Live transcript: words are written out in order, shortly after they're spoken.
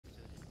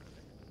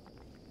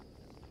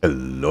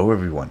Hello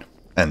everyone,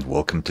 and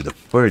welcome to the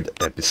third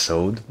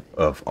episode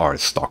of our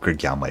Stalker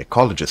Gamma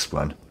Ecologist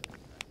run.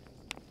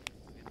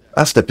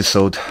 Last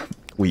episode,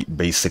 we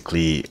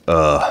basically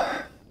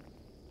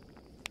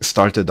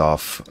started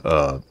off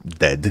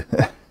dead.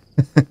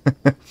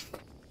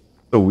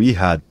 So we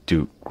had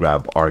to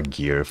grab our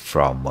gear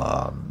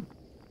from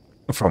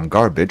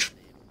garbage.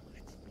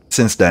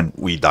 Since then,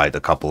 we died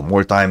a couple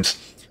more times.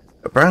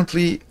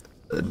 Apparently,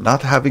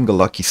 not having a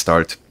lucky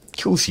start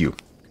kills you.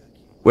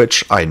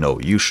 Which I know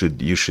you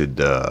should.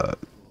 I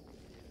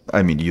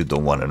mean, you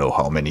don't want to know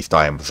how many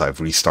times I've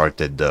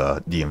restarted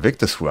the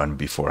Invictus run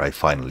before I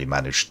finally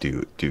managed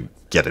to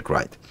get it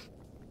right.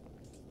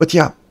 But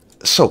yeah,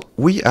 so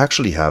we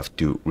actually have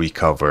to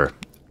recover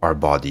our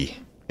body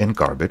in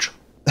garbage.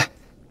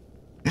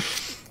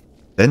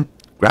 Then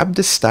grab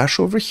this stash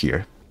over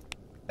here,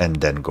 and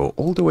then go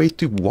all the way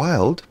to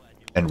wild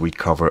and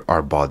recover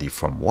our body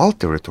from wild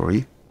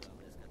territory.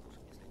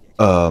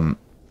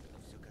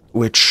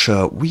 Which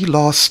we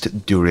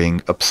lost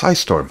during a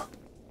Psystorm.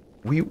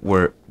 We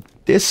were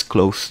this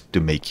close to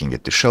making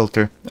it to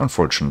shelter.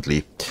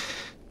 Unfortunately,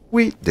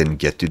 we didn't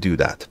get to do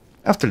that.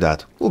 After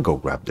that, we'll go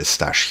grab this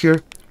stash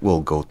here.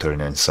 We'll go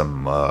turn in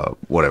some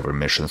whatever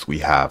missions we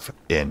have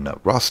in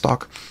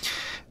Rostock.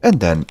 And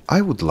then I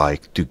would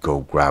like to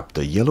go grab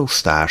the yellow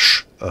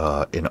stash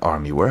in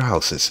army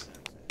warehouses.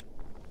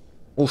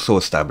 Also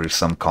establish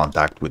some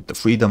contact with the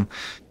Freedom.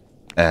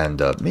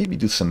 And maybe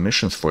do some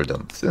missions for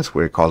them. Since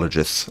we're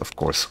ecologists, of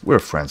course, we're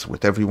friends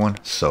with everyone,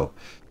 so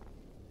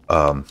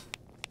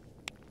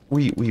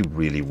we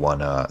really want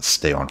to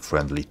stay on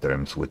friendly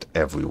terms with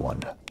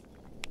everyone.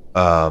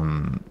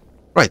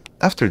 Right,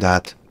 after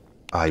that,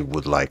 I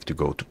would like to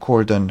go to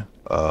Cordon,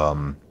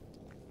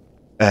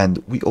 and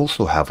we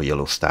also have a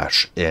yellow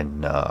stash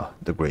in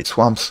the Great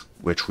Swamps,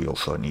 which we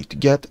also need to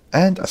get,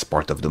 and as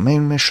part of the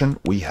main mission,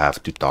 we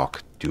have to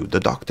talk to the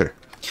doctor.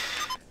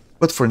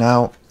 But for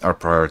now, our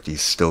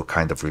priorities still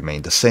kind of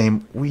remain the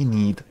same. We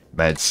need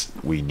meds,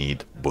 we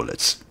need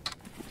bullets.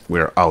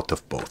 We're out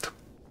of both.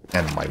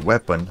 And my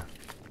weapon,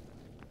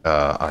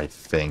 I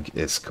think,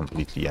 is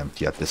completely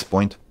empty at this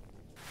point.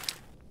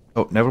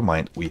 Oh, never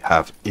mind, we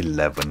have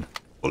 11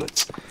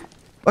 bullets.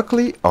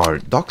 Luckily, our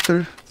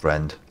doctor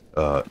friend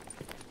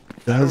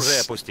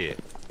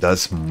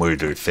does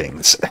murder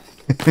things.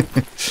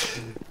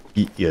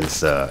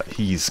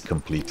 He's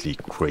completely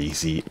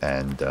crazy,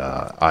 and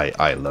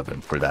I love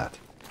him for that.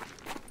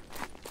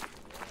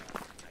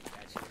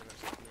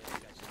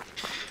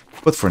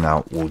 But for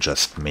now, we'll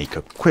just make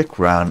a quick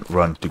run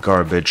to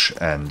garbage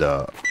and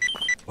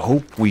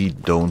hope we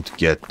don't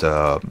get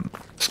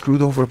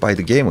screwed over by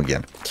the game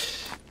again.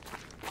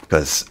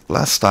 Because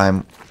last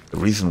time, the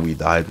reason we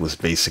died was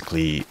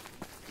basically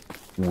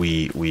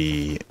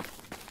we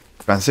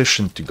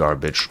transitioned to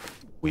garbage.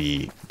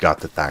 We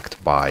got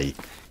attacked by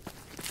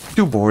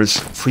 2 boars,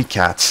 3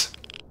 cats,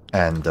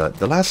 and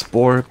the last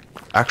boar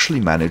actually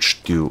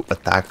managed to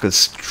attack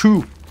us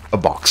through a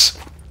box.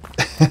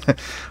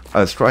 I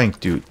was trying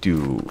to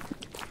do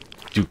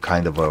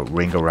kind of a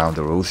ring around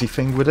the rosy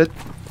thing with it.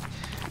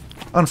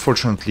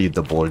 Unfortunately,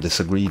 the boar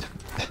disagreed.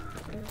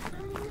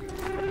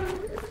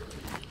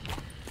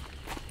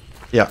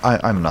 Yeah,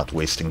 I'm not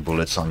wasting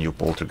bullets on you,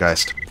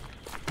 Poltergeist.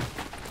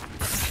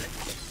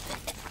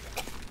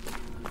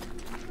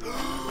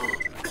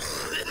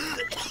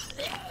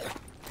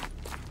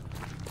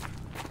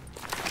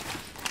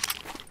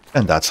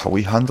 And that's how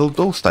we handle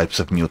those types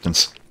of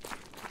mutants.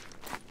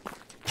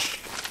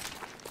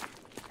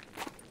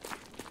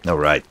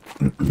 Alright.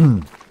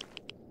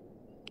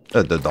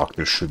 The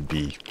doctor should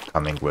be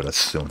coming with us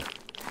soon.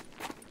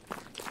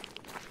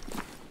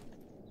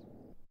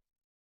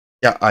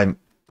 Yeah, I'm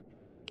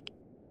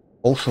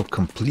also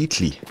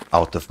completely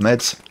out of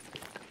meds.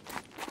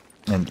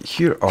 And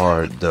here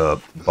are the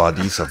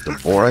bodies of the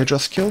boar I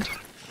just killed.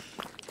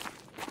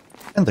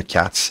 And the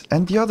cats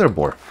and the other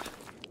boar,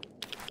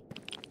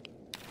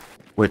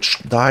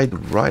 which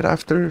died right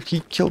after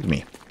he killed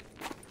me.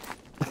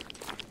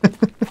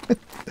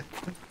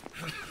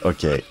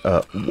 Okay,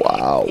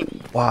 wow,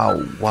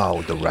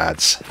 the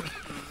rats.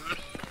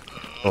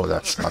 Oh,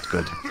 that's not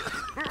good.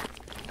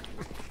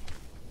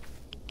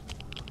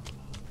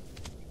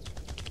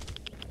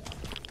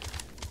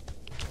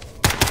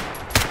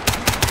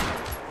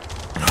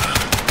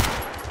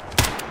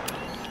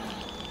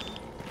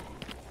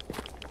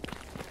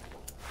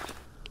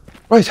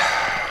 Right,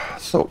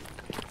 so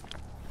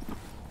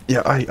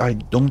yeah, I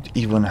don't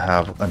even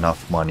have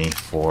enough money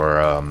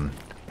for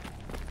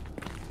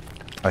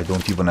I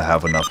don't even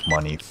have enough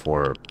money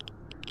for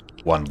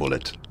 1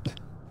 bullet.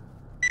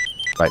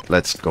 Right,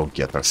 let's go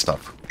get our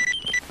stuff.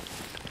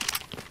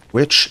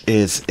 Which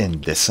is in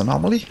this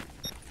anomaly.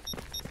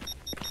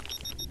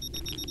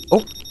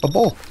 Oh, a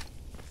ball.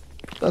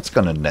 That's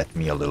gonna net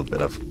me a little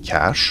bit of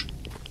cash.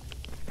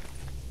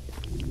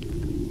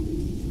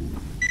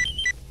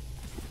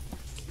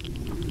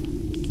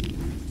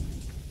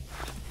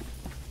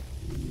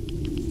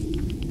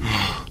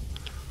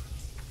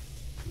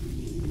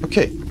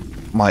 Okay,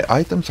 my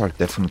items are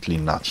definitely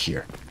not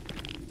here.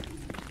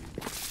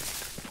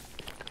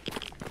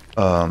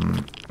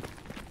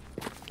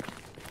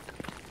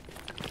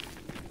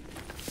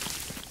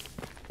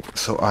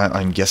 So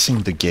I'm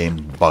guessing the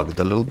game bugged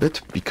a little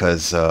bit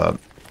because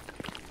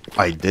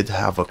I did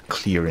have a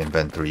clear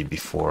inventory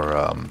before.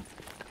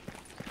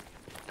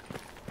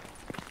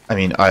 I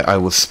mean, I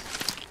was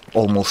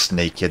almost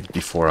naked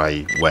before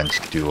I went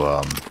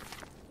to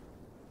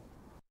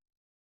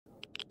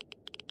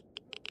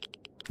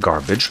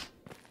garbage.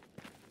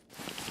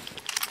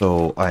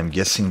 So I'm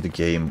guessing the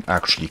game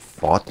actually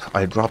thought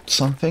I dropped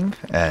something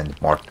and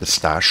marked the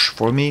stash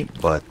for me,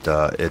 but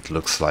it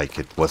looks like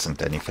it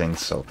wasn't anything,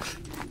 so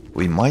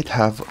we might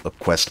have a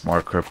quest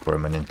marker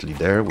permanently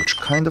there, which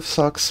kind of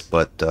sucks,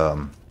 but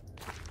yeah,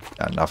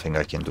 nothing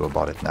I can do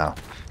about it now.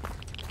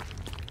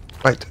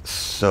 Right,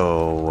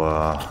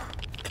 so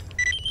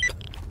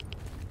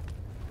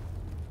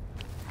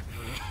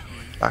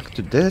back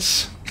to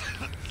this.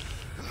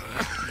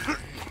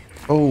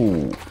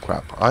 Oh,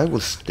 crap. I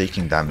was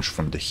taking damage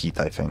from the heat,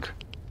 I think.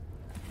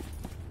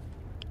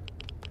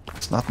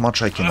 There's not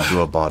much I can do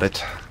about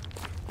it.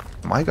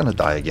 Am I gonna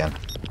die again?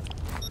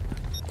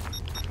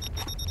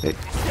 Okay.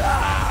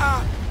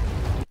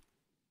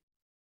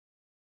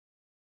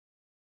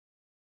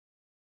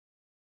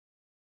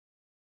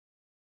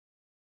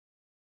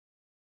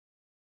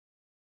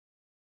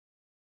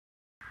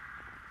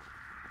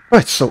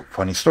 Right, so,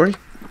 funny story.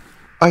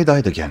 I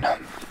died again.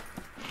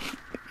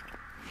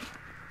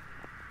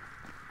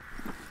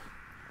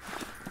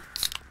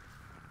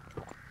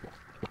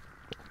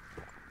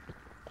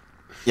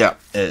 Yeah,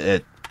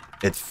 it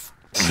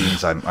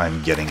seems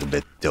I'm getting a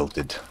bit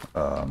tilted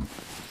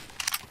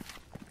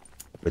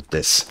with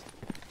this.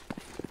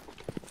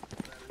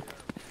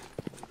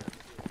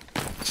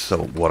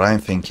 So what I'm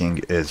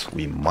thinking is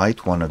we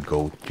might want to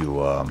go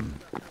to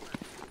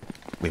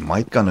we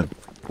might gonna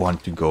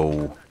want to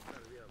go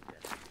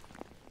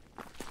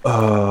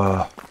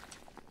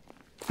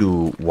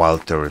to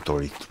wild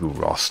territory through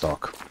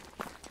Rostock.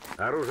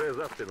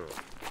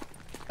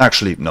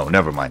 Actually, no,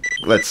 never mind.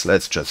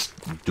 Let's just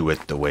do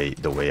it the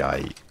way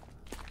I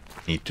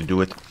need to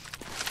do it.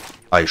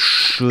 I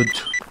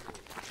should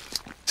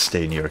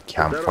stay near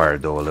campfire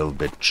though a little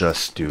bit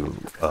just to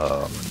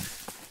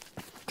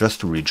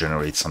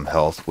regenerate some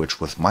health,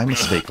 which was my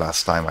mistake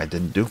last time I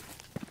didn't do.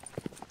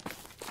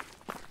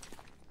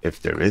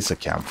 If there is a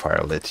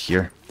campfire lit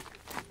here.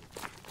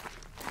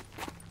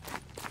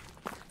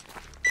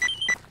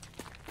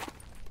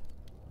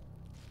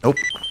 Nope.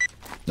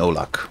 No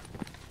luck.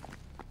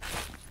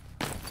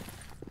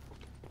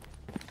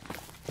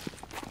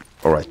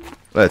 Alright,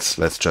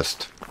 let's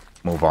just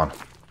move on.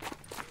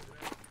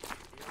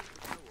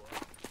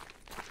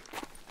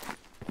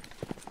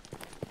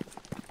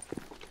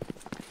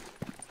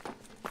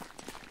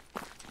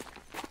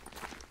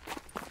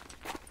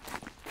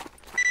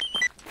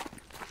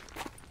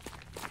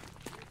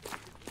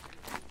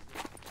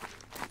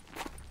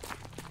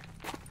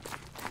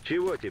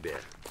 Чего тебе?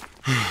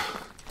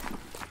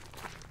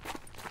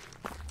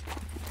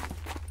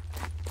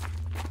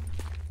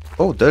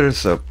 Oh,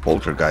 there's a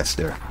poltergeist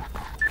there.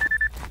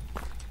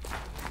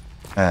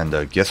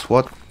 And guess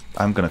what?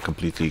 I'm gonna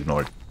completely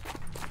ignore it.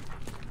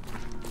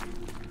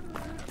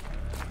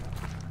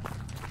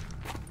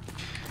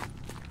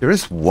 There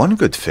is one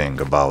good thing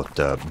about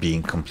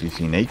being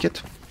completely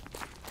naked.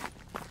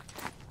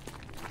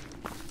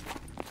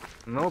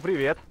 Ну,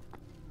 привет.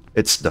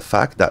 It's the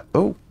fact that...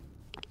 Oh.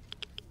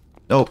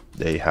 Nope,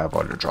 they have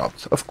other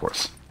jobs, of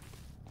course.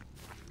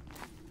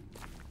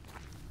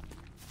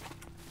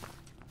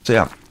 So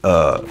yeah,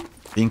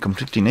 being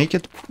completely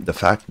naked, the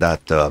fact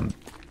that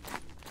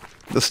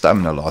the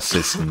stamina loss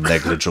is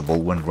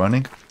negligible when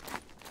running.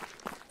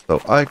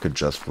 So I could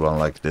just run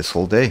like this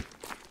all day.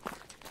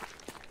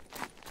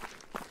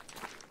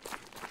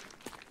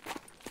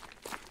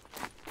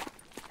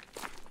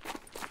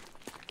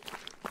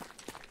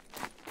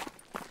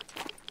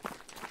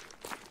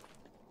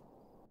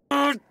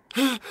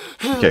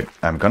 Okay,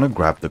 I'm gonna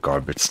grab the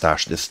garbage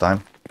stash this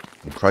time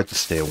and try to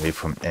stay away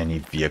from any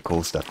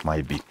vehicles that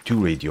might be too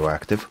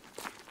radioactive.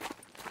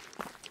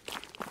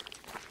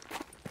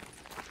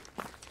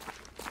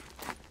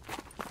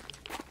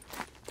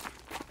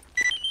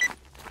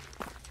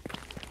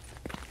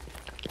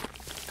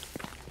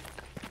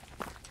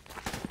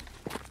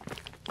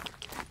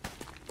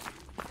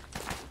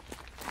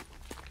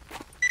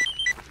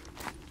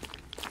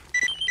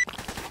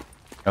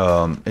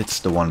 It's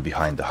the one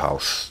behind the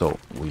house, so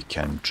we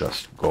can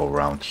just go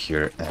around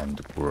here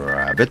and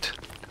grab it.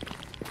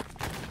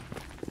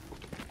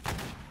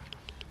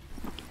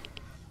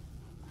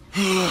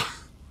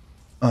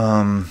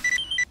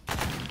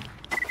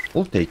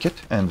 We'll take it,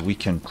 and we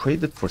can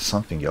trade it for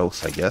something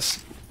else, I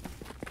guess.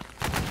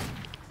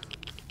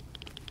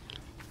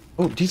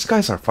 Oh, these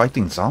guys are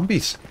fighting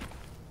zombies.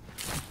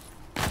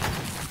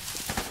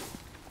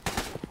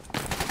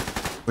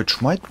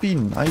 Which might be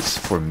nice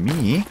for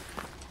me.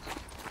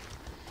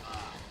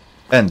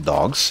 And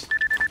dogs.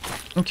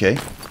 Okay.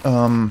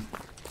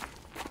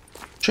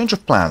 Change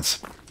of plans.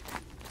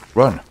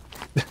 Run.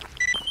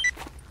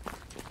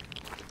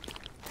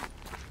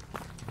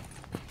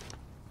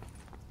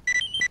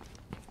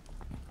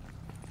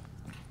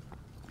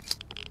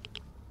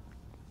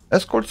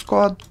 Escort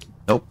squad?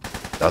 Nope,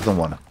 doesn't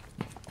wanna.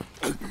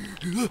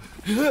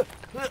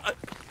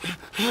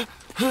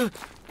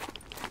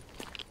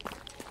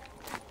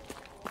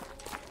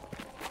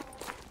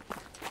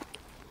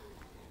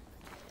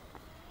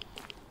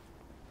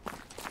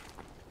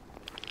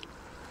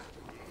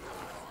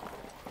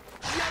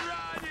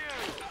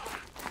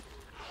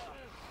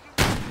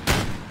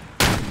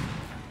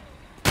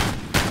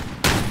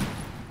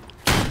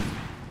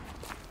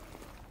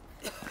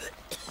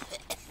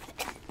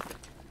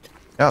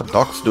 Yeah,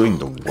 Doc's doing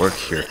the work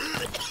here.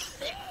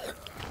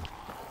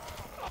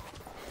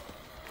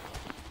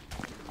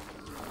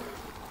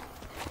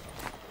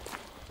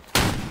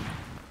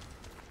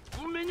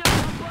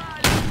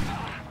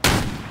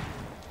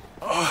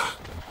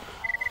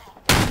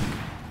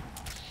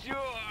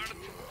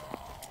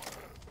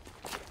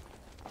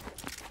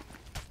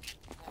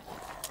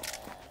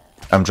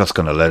 I'm just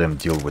gonna let him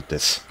deal with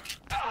this.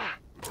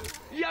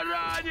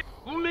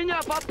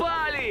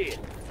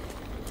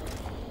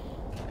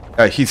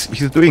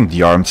 He's doing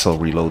the arm cell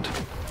reload.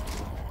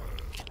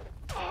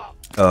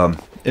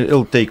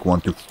 It'll take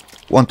 1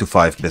 to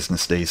 5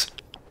 business days.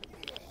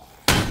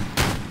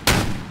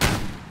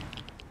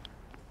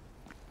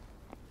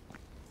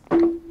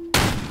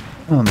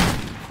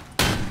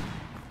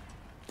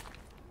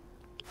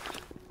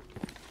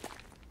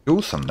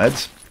 Ooh, some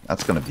meds.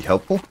 That's gonna be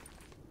helpful.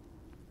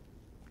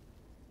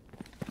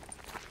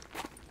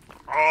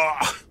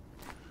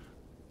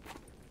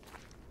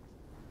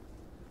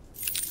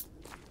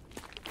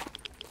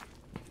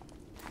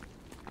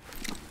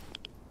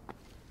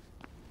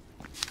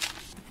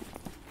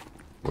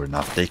 We're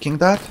not taking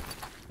that.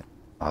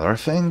 Other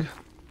thing.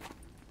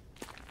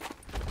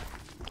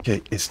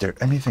 Okay, is there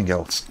anything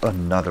else?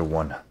 Another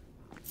one.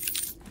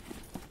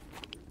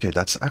 Okay,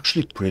 that's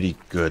actually pretty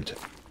good.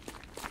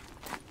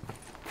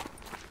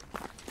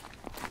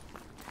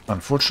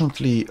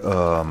 Unfortunately,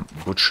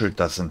 Butcher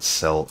doesn't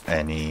sell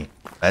any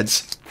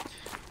meds.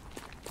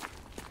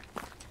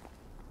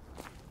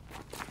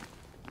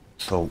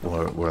 So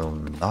we'll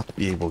not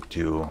be able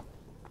to...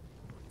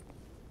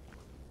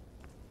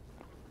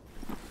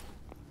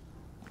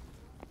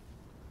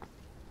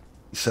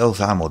 He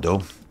sells ammo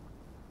though.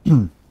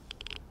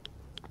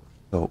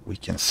 So we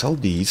can sell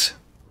these.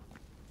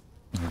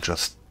 And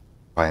just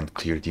try and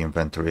clear the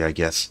inventory, I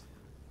guess.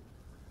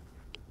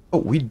 Oh,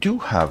 we do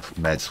have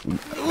meds. We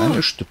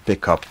managed to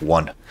pick up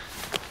 1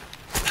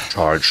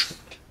 charge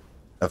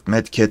of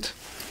medkit.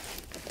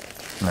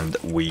 And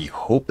we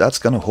hope that's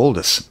gonna hold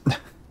us.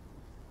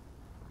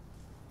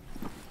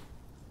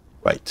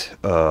 Right.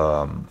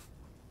 And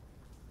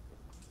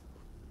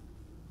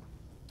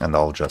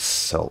I'll just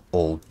sell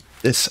all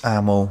this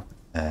ammo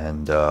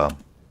and yeah,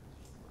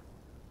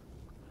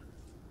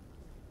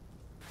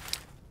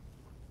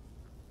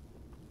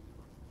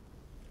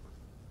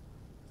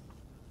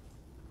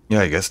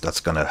 I guess that's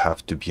gonna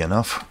have to be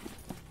enough.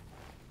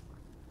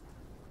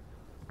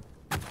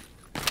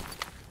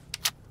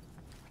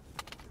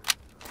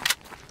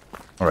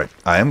 Alright,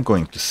 I am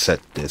going to set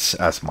this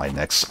as my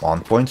next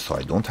spawn point, so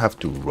I don't have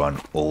to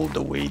run all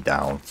the way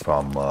down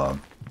from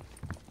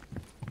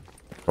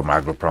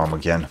Agroprom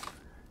again.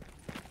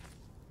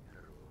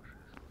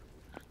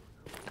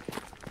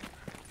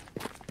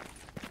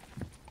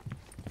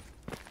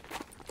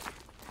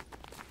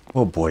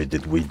 Oh boy,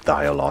 did we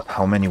die a lot.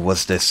 How many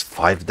was this?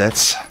 5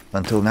 deaths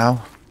until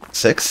now?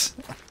 6?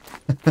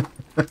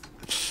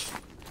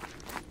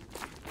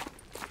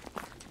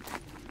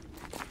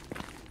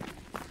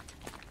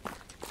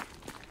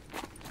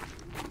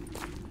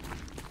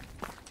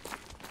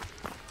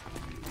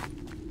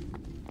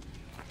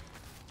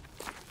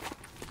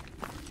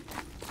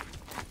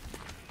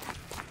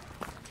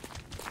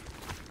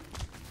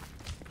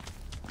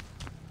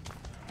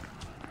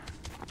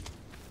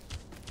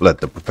 Let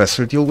the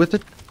professor deal with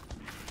it.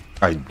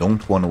 I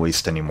don't want to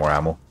waste any more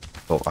ammo,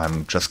 so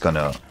I'm just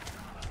gonna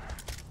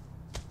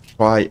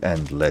try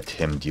and let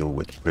him deal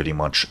with pretty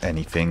much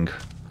anything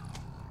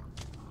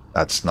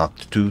that's not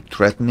too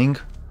threatening.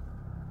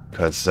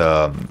 Because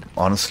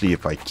honestly,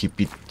 if I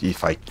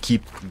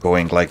keep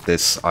going like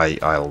this,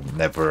 I'll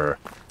never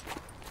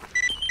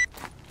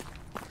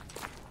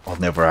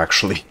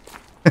actually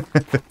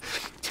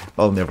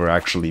I'll never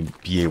actually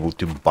be able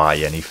to buy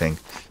anything.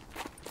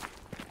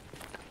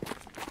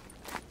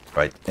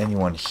 Right,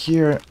 anyone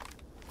here?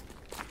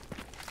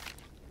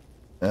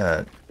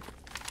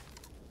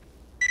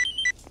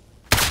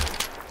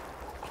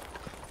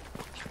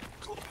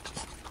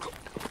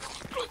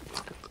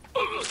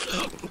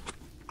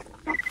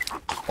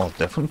 I'll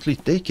definitely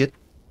take it.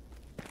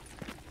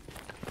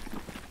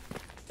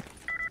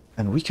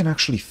 And we can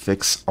actually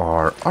fix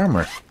our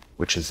armor,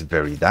 which is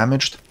very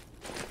damaged.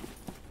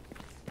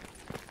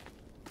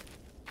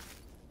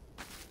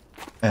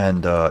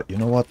 And you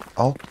know what?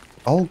 I'll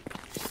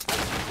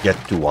get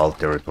to wild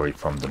territory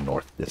from the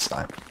north this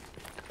time.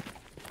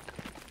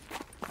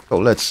 So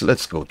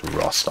let's go to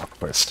Rostock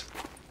first.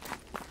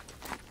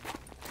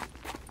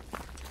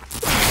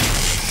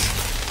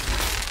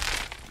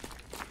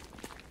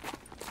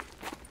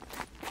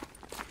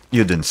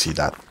 You didn't see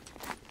that.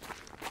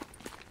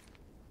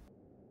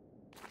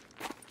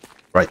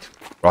 Right,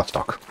 raw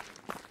stock.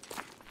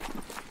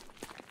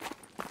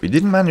 We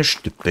did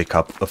manage to pick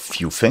up a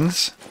few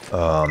things.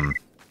 Oh,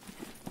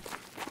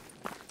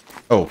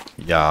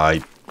 yeah,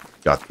 I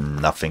got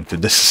nothing to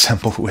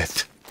disassemble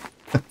with.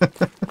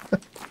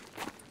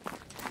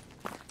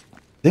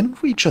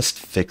 Didn't we just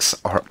fix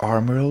our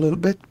armor a little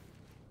bit?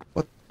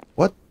 What?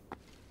 What?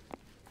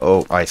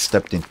 Oh, I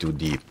stepped into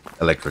the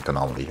electric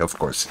anomaly, of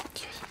course.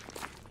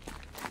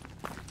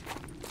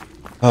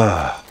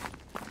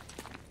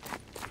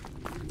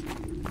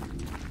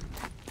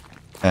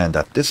 And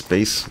at this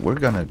base, we're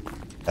gonna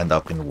end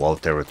up in wall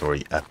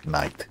territory at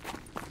night.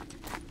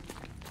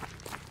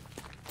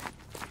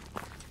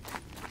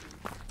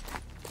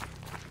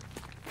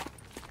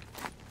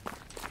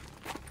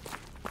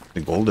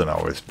 The golden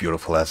hour is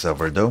beautiful as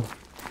ever, though.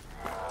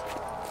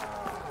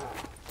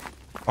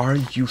 Are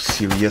you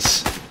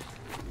serious?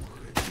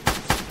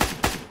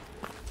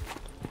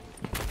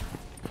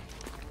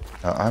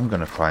 I'm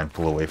gonna try and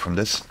pull away from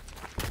this.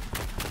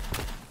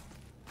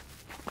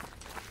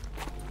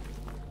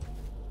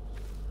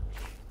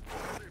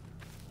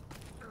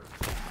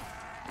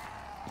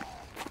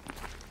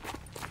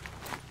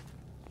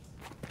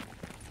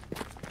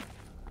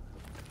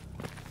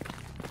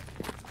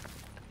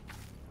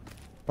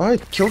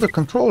 Right, kill the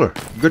controller.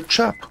 Good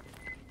chap.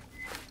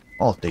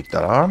 I'll take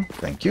that arm,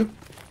 thank you.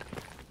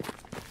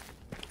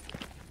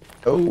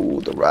 Oh,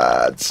 the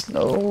rats,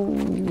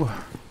 no.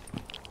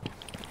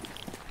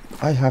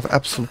 I have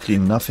absolutely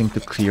nothing to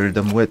clear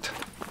them with.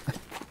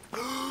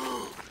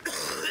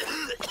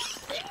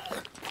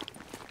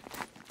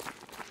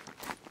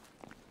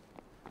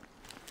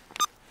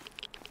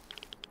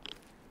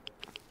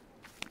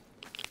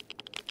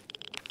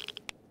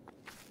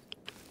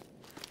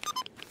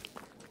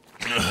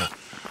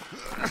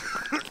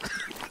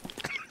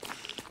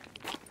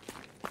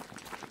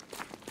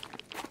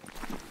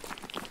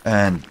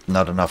 And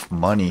not enough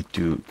money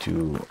to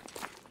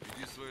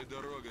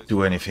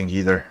do anything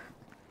either.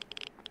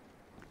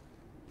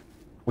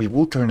 We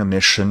will turn a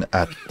mission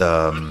at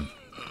the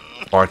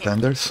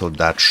bartender, so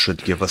that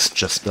should give us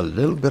just a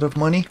little bit of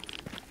money.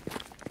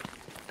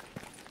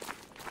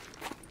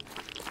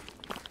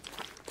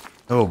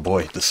 Oh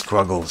boy, the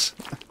struggles.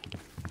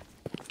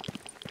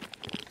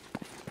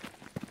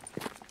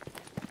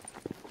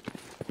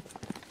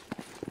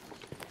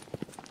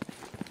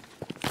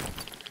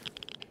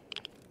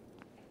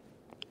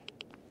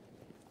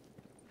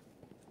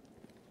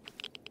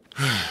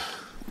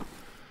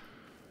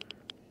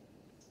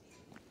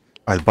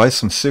 I'll buy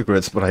some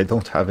cigarettes, but I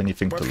don't have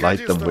anything to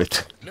light them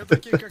with.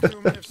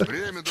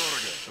 Время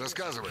дорого.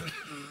 Рассказывай.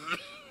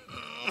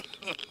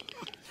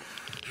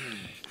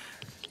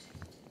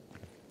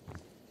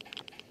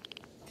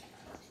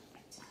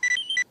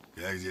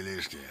 Как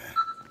делишки?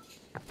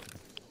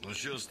 Ну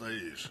что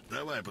стоишь?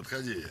 Давай,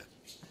 подходи.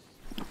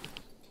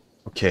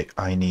 Okay,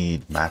 I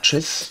need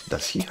matches.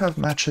 Does he have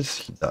matches?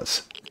 He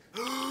does.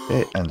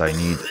 Okay, and I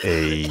need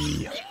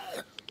a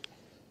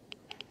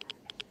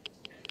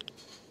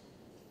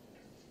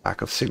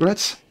pack of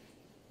cigarettes.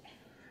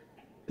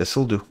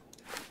 This'll do.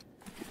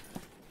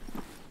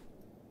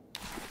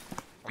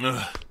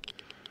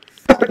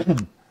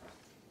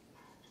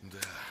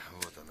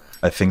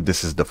 I think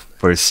this is the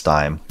first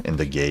time in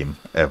the game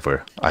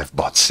ever I've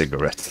bought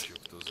cigarettes.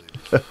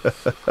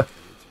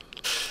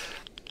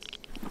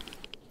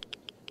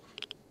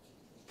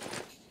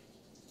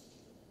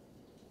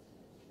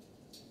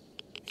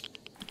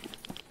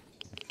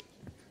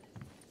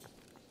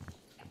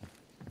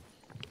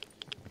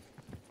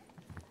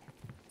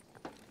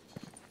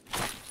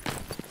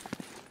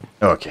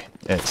 Okay,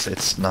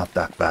 it's not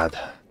that bad.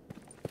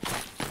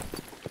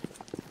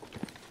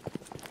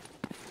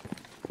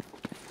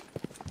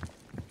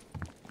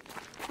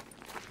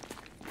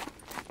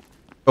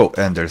 Oh,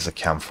 and there's a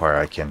campfire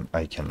I can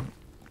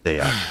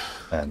stay at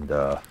and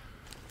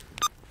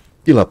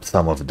heal up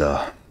some of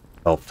the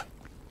health.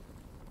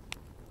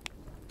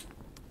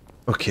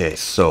 Okay,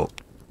 so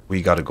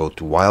we gotta go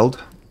to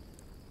wild.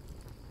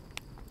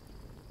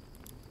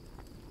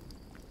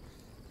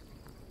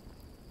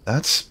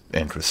 That's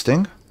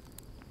interesting.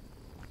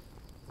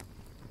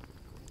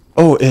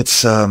 Oh,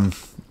 it's the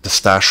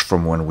stash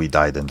from when we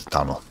died in the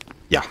tunnel.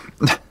 Yeah.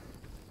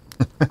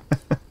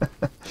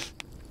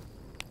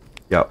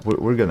 Yeah,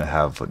 we're gonna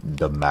have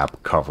the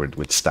map covered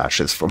with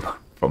stashes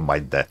from my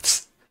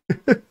deaths.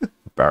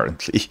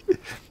 Apparently.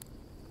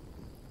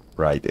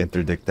 Right,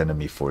 interdict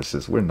enemy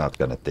forces. We're not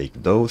gonna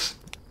take those.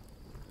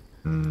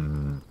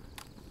 Eliminate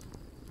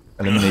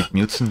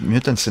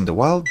mutants in the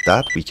wild.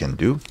 That we can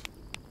do.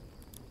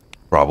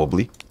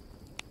 Probably.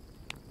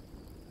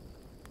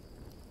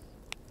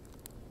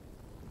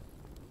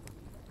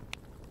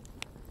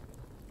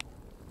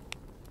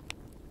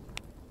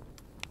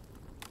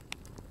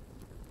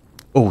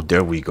 Oh,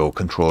 there we go,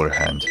 controller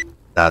hand.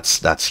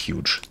 That's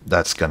huge.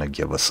 That's gonna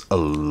give us a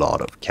lot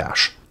of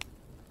cash.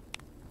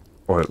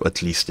 Or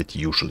at least it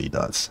usually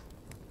does.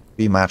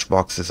 3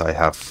 matchboxes, I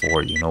have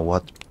 4. You know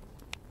what?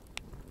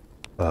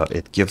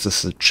 It gives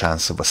us a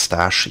chance of a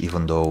stash,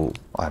 even though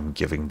I'm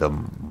giving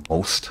them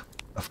most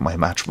of my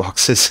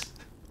matchboxes.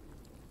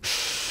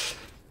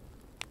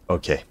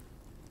 Okay.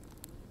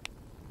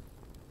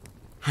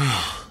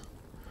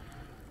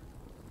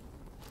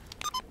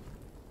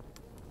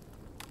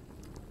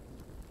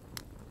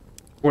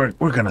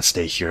 We're gonna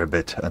stay here a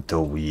bit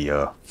until we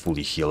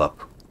fully heal up.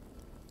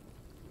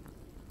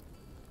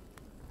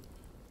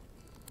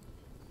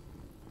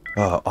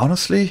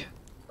 Honestly,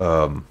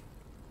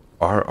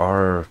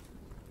 our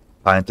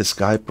scientist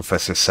guy,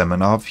 Professor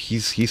Semenov,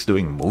 he's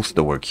doing most of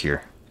the work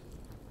here.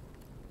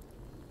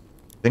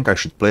 I think I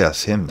should play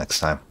as him next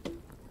time.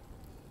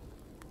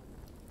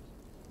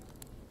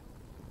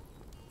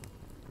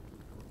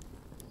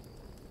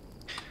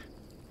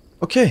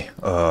 Okay,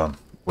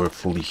 we're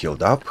fully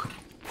healed up.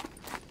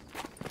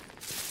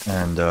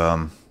 And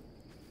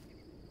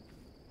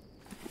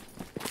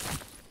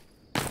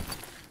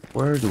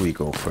where do we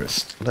go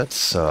first?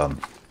 Let's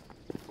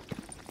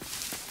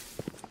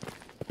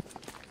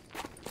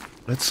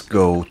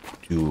go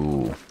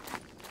to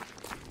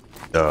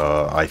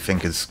I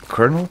think it's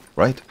Colonel,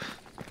 right?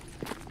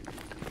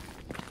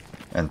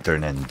 And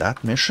turn in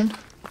that mission.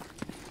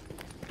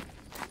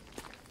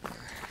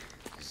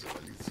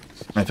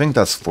 I think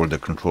that's for the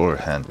controller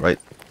hand, right?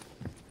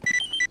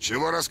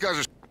 Чего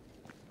расскажешь?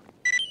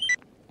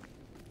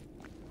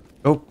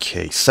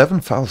 Okay,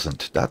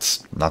 7,000.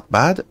 That's not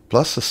bad.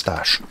 Plus a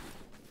stash.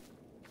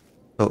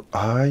 So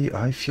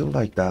I feel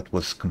like that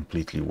was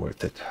completely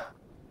worth it.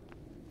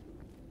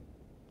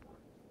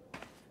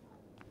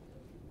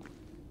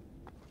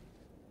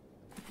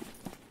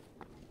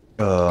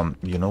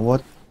 You know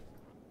what?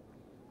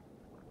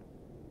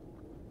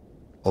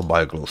 I'll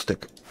buy a glow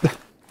stick.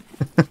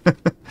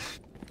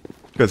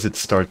 Because it's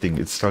starting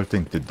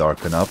to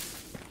darken up,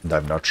 and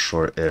I'm not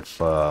sure if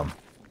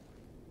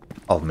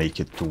I'll make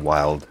it too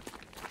wild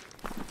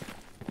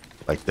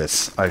like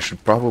this. I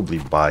should probably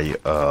buy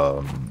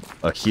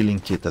a healing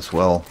kit as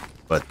well,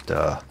 but you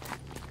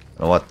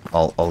know what?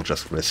 I'll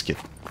just risk it.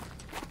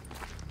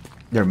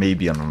 There may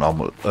be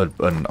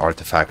an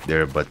artifact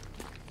there, but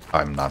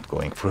I'm not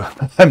going for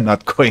I'm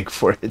not going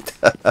for it.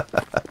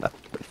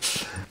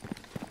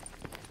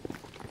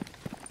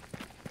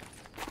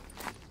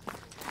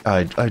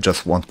 I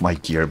just want my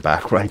gear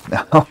back right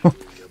now.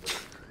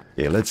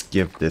 Okay, let's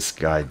give this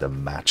guy the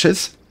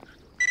matches.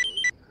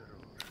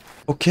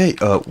 Okay,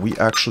 we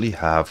actually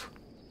have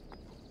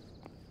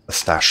a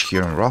stash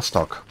here in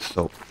Rostock,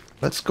 so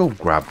let's go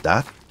grab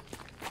that.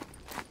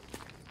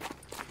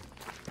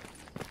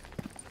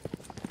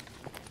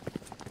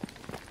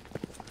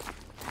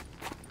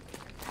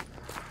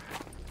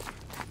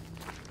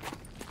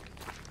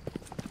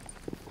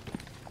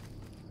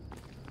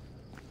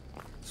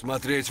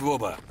 Смотреть в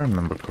оба. If I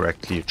remember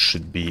correctly, it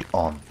should be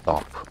on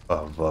top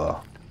of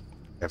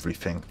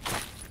everything.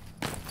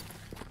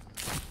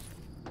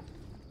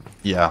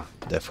 Yeah,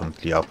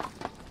 definitely up.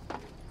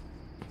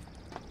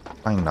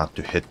 Trying not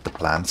to hit the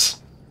plants.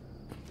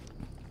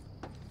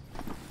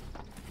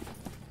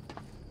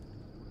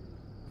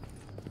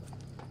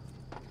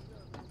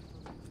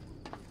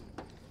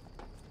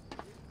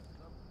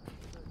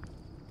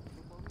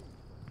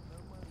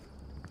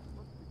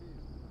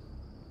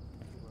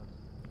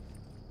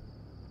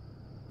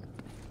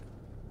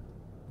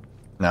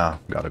 Nah,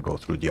 gotta go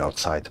through the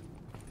outside.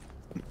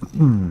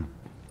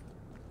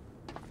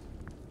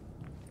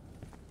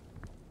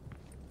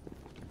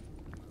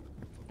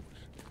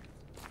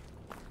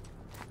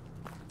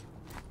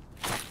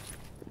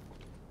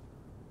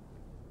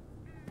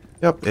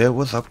 Yep, it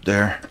was up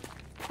there.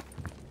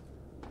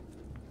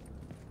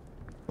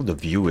 Well, the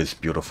view is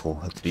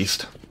beautiful, at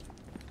least.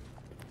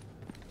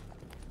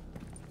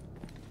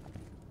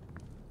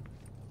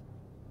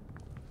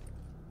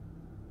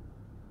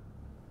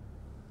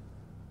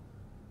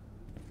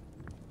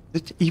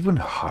 Is it even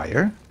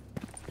higher?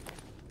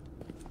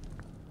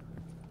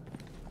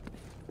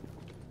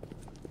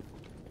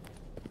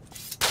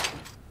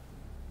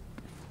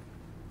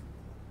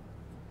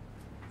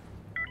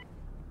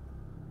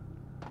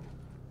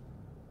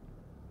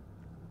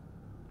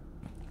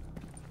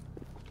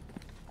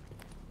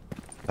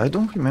 I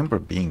don't remember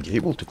being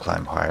able to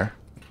climb higher.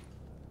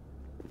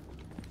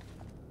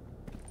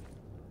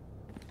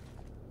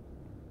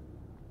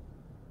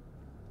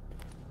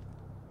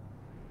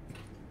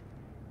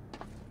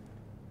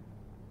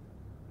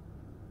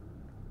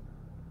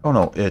 Oh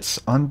no, it's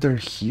under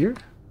here?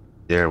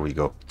 There we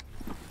go.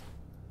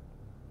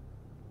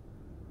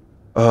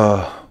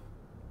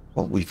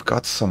 Well, we've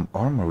got some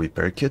armor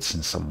repair kits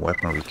and some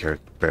weapon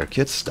repair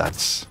kits.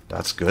 That's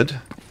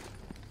good.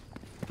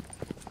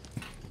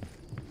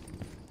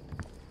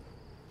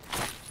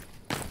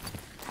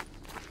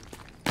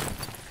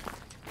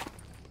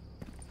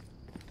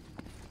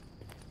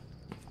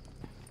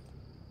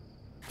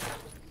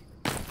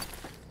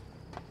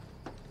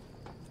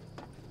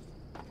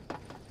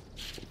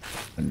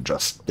 And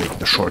just take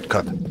the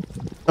shortcut.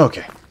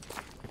 Okay.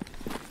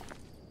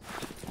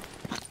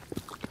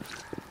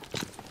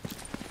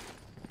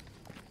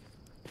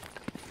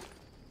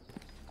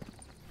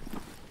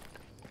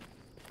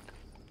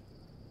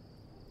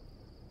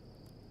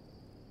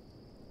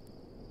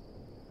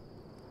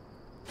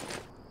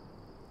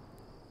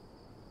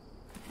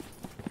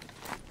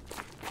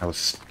 I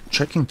was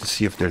checking to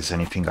see if there's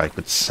anything I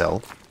could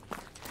sell.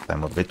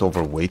 I'm a bit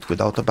overweight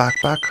without a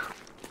backpack,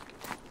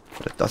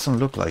 but it doesn't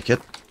look like it.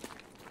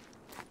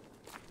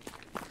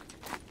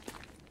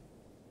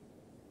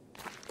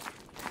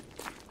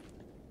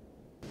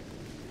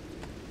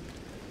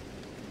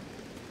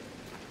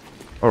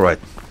 Alright,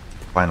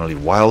 finally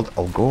wild.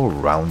 I'll go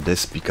around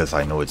this because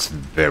I know it's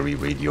very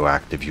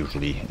radioactive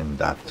usually in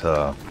that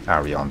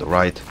area on the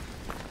right.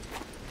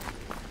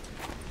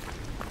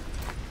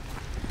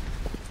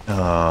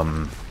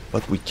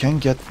 But we can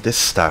get this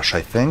stash,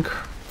 I think.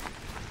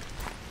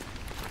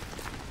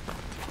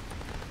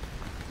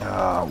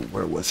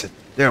 Where was it?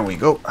 There we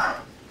go.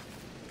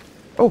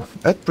 Oh,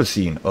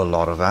 Etprosine, a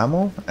lot of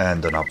ammo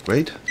and an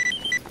upgrade,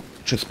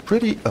 which is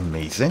pretty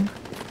amazing.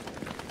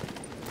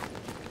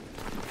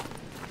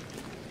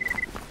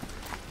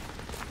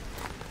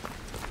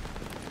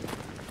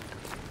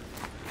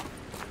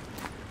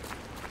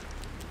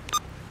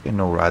 Okay,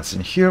 no rads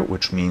in here,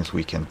 which means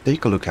we can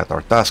take a look at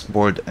our task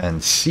board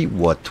and see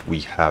what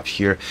we have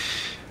here.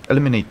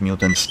 Eliminate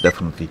mutants,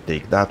 definitely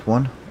take that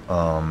one.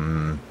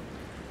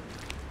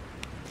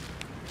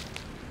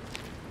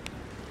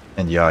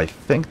 And yeah, I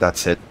think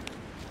that's it.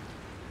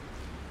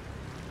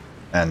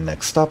 And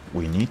next up,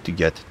 we need to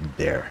get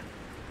there.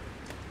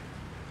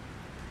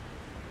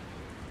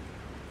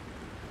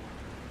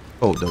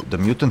 Oh, the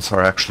mutants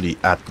are actually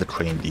at the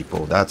train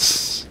depot.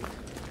 That's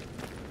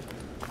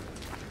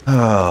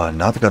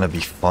not gonna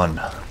be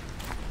fun.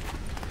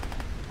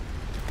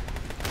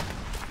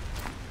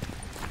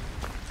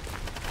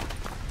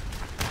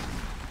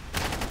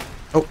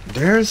 Oh,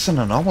 there's an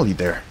anomaly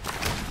there.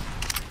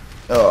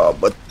 Oh,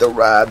 but the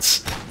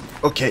rads.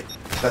 Okay,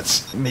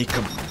 let's make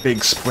a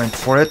big sprint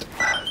for it.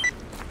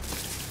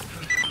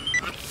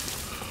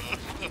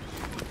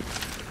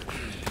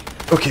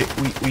 Okay,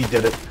 we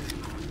did it.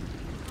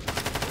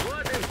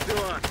 Вот и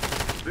все.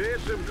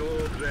 Дышим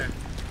глубже.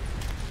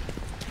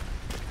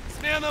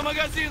 Смена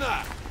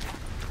магазина!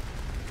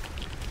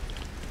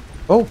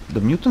 Oh,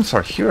 the mutants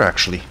are here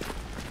actually.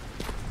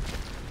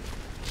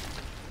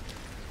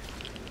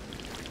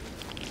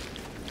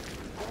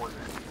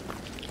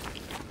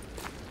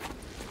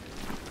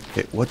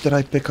 Okay, what did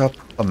I pick up?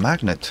 A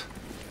magnet.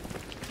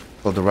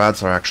 So the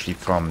rads are actually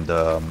from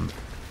the...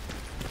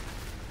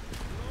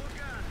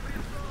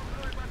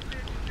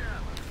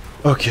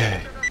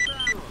 Okay.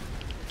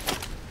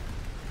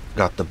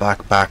 Got the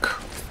backpack.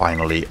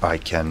 Finally, I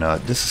can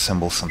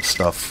disassemble some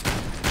stuff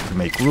to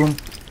make room.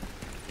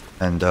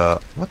 And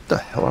what the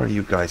hell are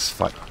you guys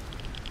fighting?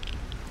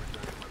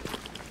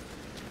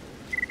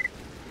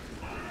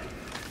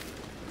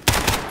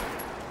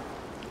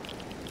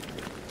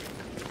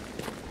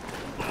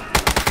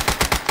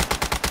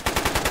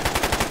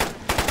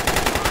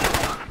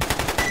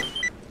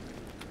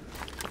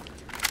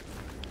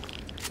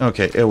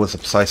 Okay, it was a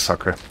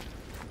Psysucker.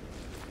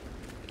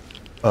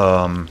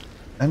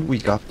 And we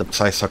got the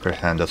Psysucker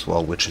hand as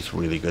well, which is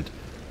really good.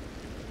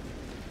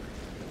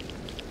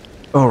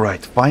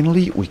 Alright,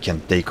 finally we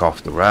can take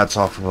off the rads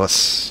off of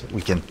us.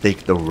 We can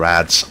take the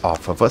rads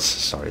off of us.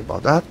 Sorry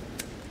about that.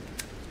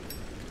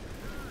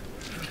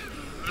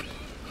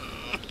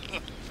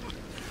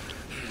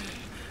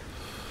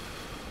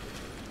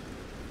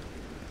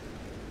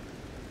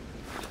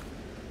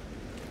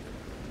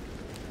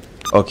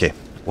 Okay,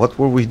 what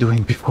were we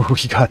doing before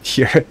we got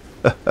here?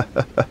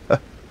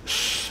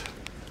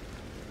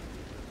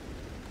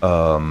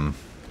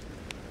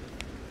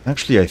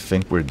 Actually, I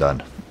think we're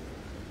done.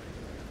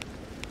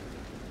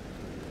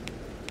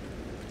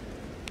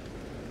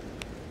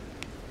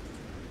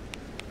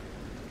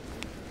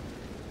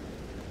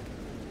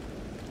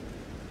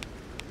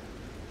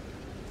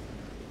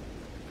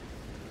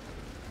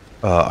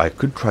 I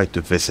could try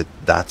to visit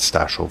that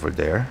stash over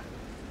there.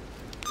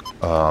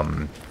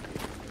 But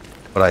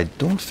I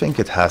don't think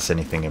it has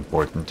anything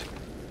important.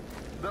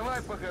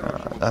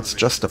 That's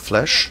just the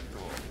flesh.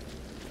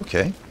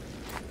 Okay.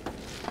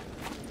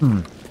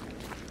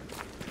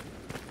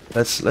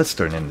 Let's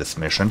turn in this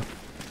mission.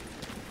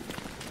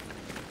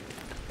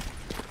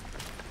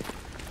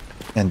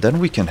 And then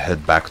we can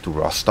head back to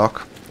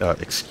Rostock.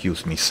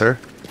 Excuse me, sir.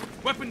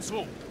 Weapons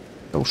low.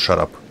 Oh, shut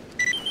up.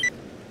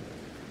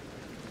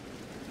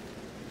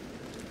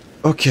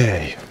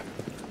 Okay.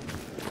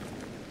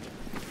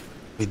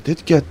 We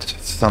did get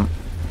some...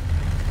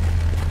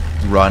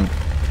 Run.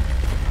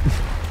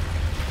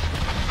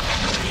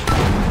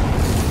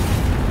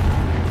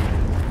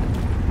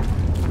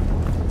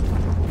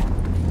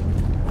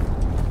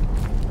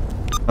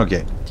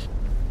 Okay.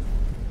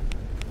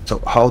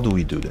 So how do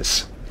we do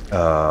this?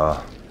 I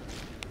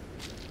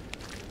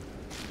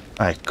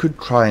could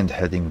try and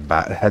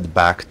head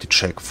back to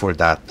check for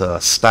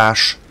that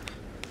stash,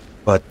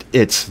 but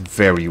it's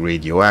very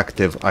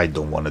radioactive. I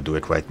don't want to do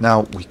it right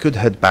now. We could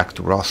head back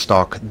to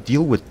Rostock,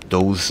 deal with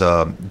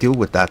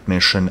that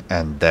mission,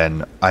 and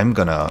then I'm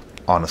gonna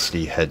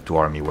honestly head to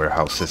army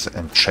warehouses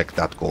and check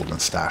that golden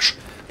stash.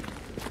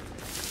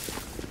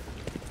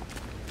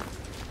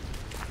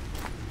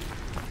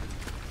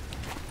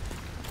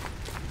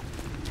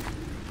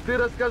 Ты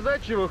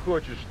рассказать чего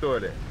хочешь, что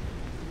ли?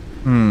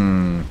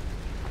 No.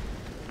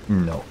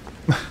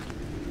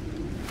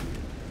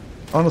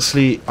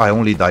 Honestly, I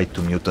only died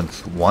to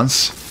mutants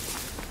once.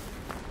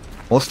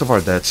 Most of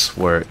our deaths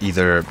were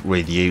either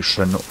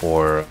radiation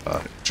or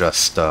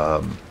just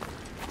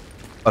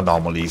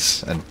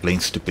anomalies and plain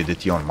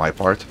stupidity on my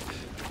part.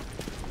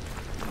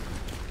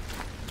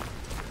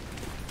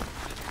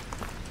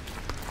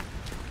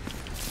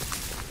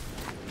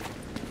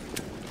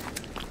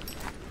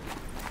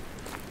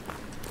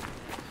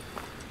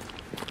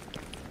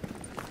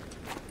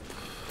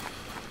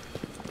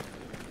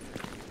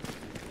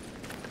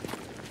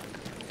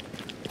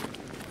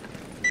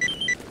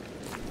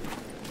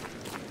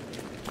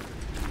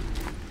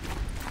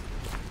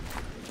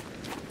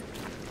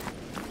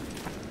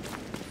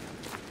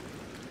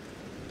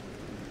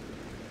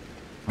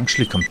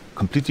 Actually,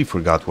 completely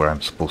forgot where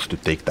I'm supposed to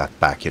take that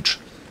package.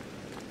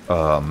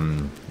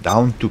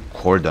 Down to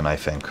Cordon, I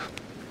think.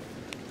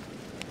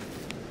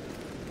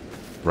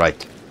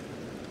 Right.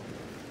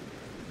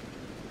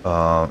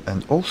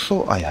 And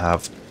also, I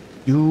have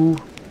 2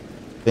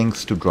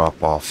 things to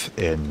drop off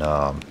in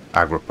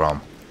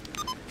Agroprom.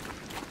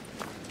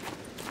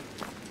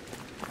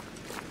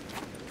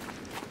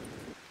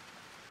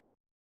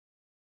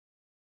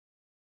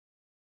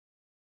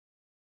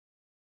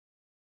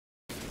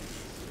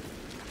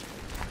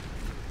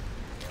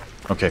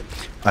 Okay,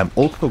 I'm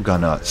also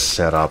gonna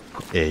set up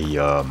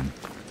a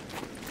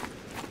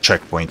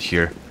checkpoint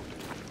here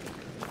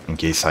in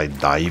case I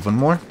die even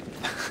more.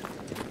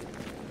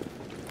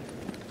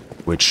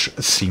 Which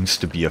seems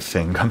to be a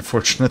thing,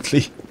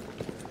 unfortunately.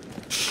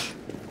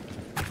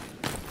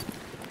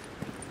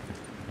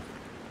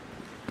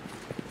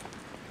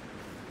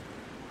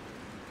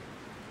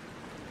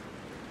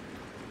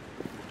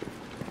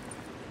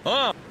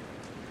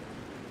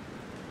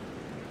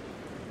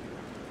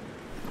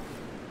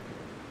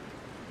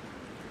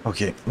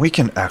 Okay, we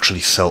can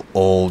actually sell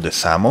all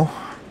this ammo.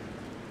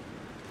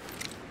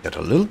 Get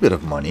a little bit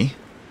of money.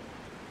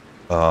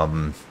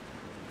 I'm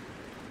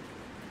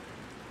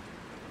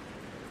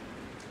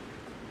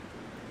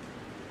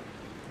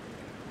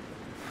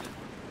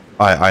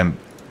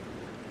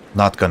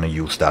not gonna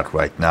use that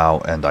right now,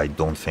 and I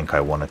don't think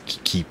I want to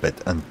keep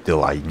it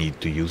until I need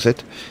to use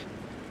it.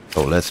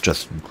 So let's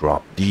just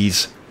drop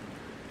these.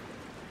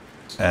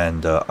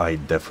 And I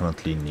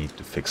definitely need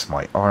to fix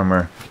my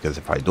armor, because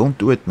if I don't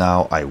do it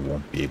now, I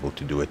won't be able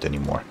to do it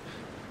anymore.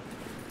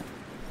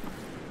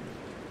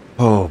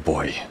 Oh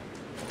boy.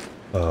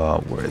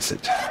 Where is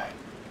it?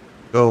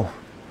 Go.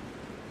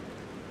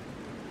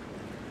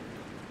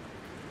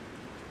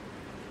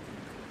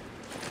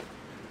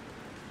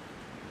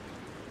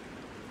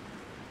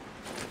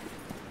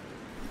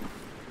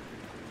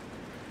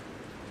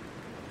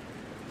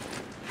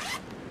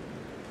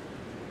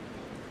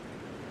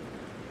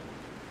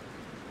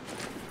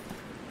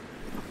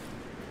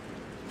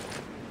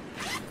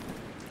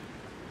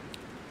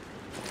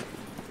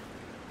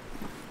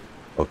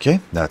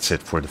 Okay, that's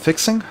it for the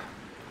fixing.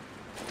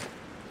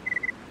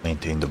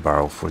 Maintain the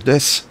barrel for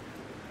this.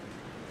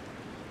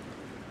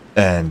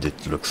 And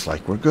it looks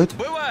like we're good.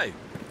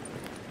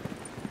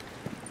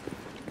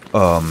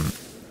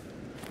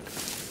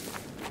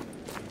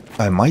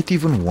 I might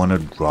even want to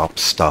drop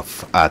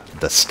stuff at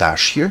the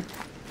stash here.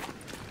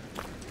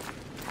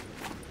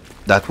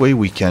 That way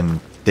we can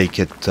take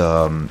it,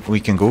 we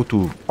can go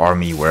to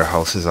army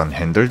warehouses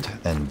unhindered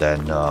and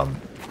then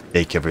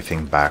take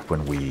everything back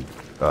when we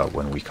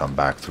come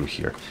back through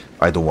here.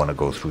 I don't want to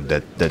go through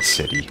that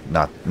city,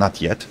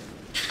 not yet.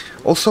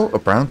 Also,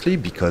 apparently,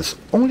 because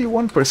only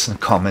one person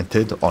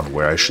commented on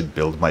where I should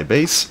build my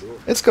base,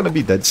 it's gonna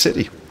be Dead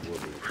City.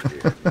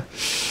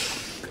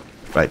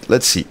 Right,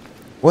 let's see.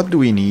 What do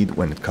we need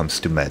when it comes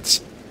to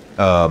meds?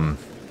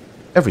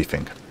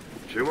 Everything.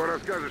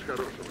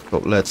 So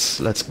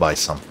let's buy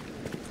some.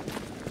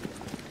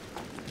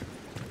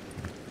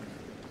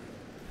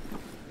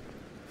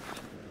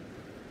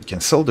 We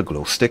can sell the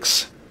glow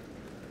sticks.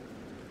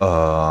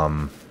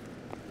 I'll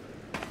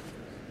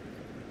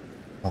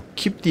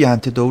keep the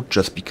antidote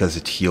just because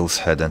it heals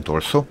head and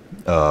torso,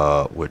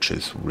 which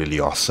is really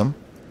awesome.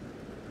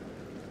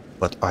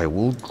 But I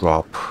will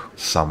drop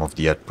some of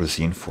the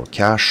Atrazine for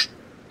cash,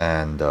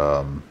 and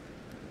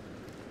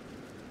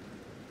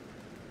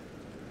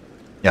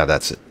yeah,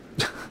 that's it.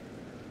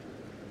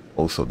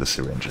 Also the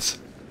syringes.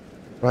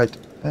 Right,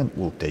 and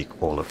we'll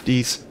take all of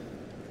these.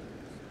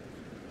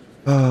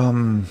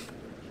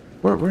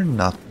 We're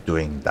not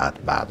doing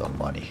that bad on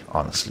money,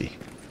 honestly.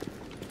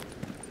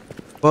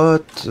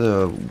 But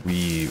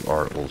we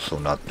are also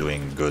not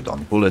doing good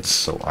on bullets,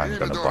 so I'm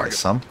gonna buy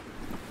some.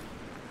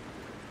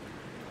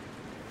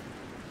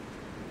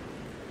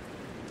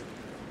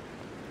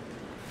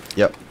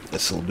 Yep,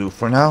 this'll do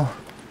for now.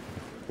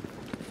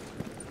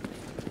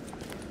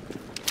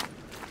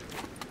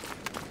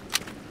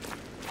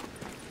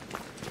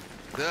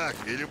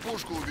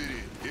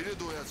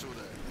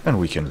 And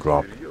we can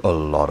drop a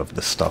lot of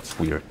the stuff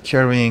we are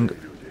carrying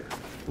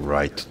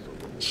right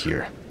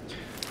here.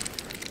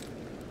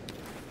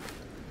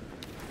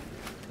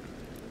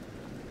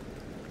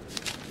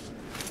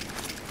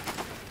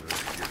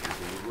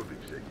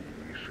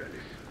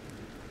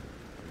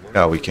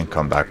 Yeah, we can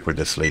come back for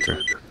this later.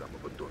 До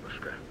самого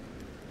донышка.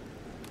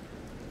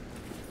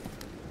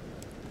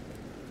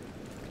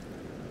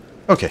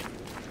 Okay.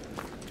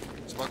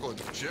 Спокойно.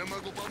 Чем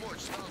могу помочь,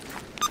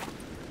 Сталкер?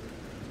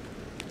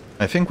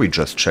 I think we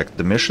just checked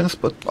the missions,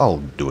 but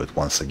I'll do it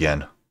once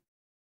again.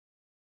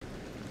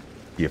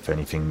 See if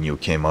anything new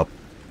came up.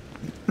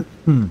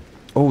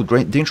 Oh,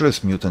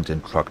 dangerous mutant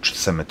in truck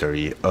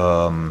cemetery.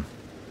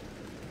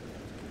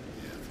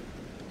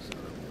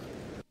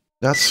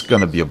 That's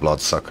gonna be a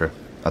bloodsucker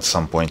at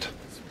some point.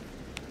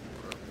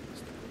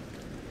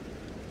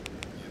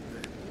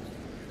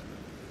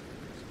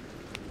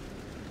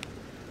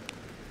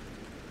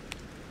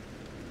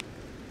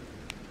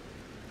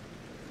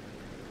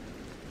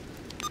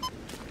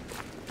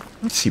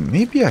 Let's see,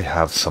 maybe I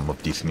have some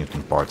of these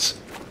mutant parts.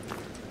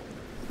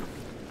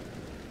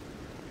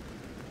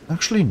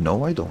 Actually,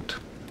 no, I don't.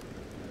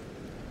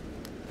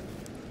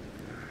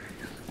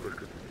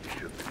 Сколько тут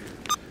еще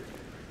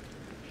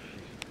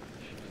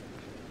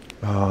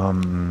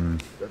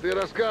Да ты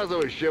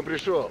рассказывай, с чем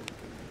пришел.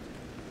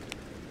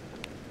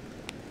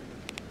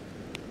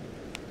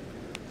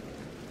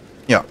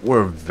 Yeah,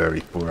 we're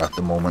very poor at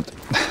the moment.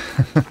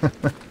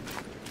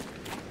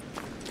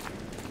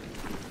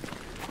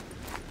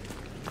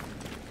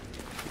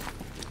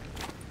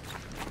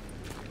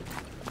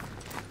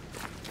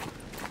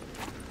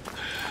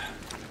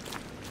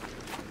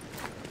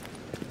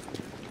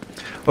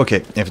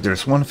 Okay, if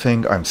there's one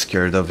thing I'm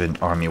scared of in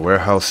army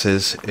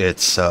warehouses,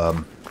 it's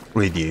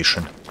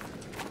radiation.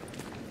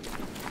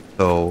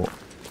 So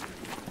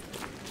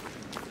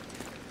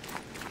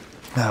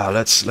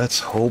let's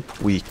hope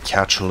we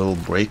catch a little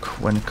break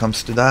when it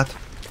comes to that.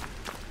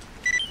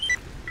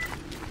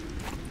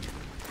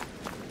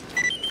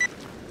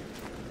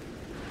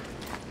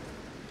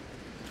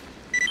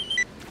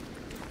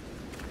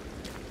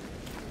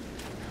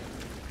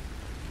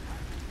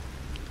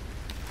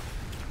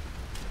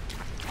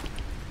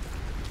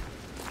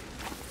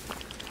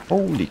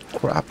 Holy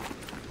crap.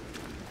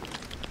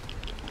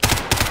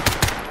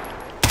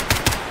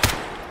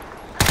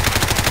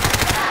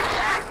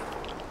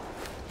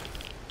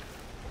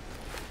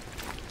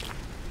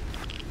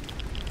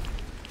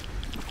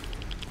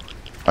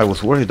 I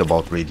was worried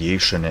about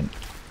radiation and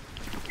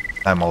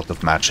I'm out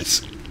of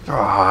matches.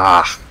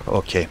 Ah,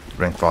 okay,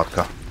 drink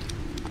vodka.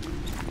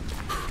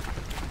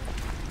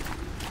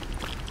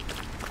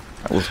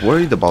 I was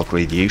worried about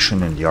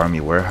radiation in the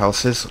army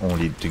warehouses,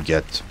 only to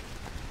get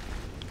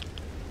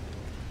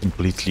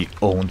completely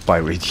owned by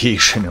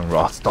radiation in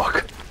raw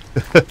stock.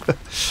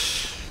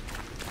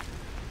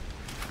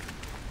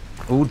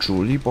 Oh,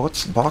 jewelry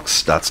box,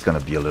 that's gonna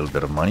be a little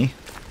bit of money.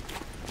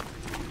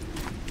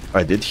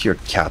 I did hear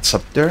cats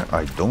up there.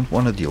 I don't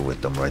want to deal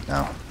with them right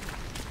now.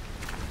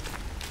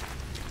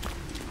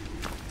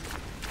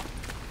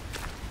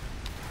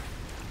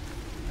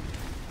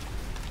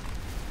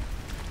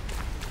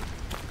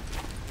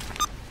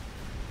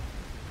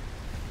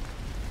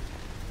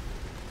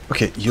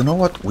 Okay, you know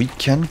what? We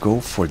can go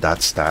for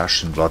that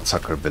stash in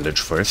Bloodsucker Village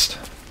first.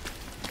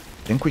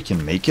 Think we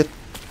can make it?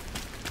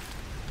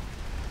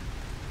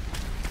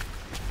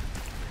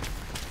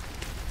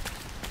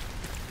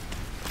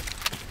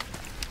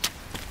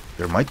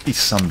 There might be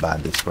some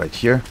bandits right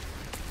here.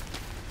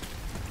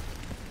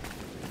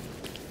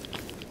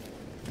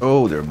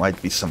 Oh, there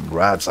might be some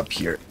rats up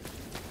here.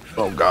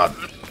 Oh god.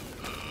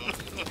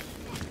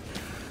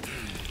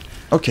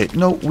 Okay,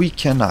 no, we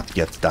cannot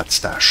get that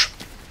stash.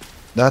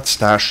 That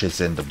stash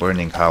is in the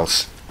burning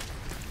house.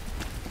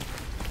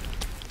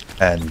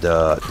 And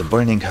the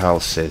burning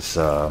house is,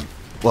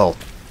 well,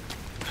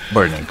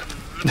 burning.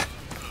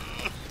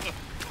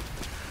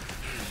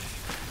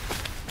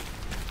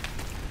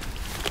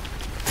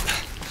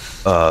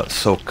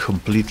 So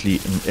completely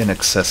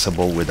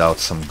inaccessible without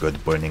some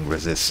good burning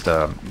resist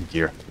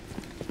gear.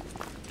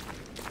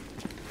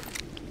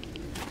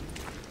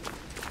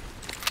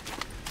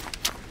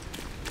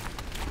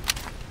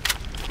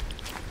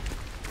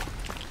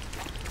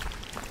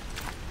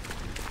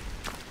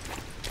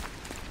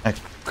 I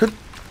could...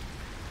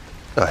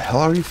 The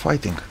hell are you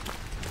fighting?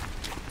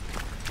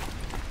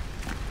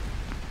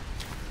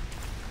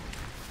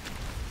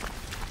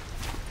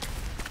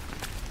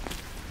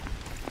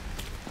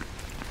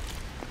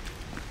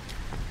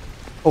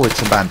 Oh,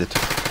 it's a bandit.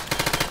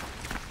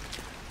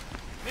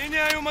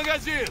 Меняю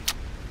магазин.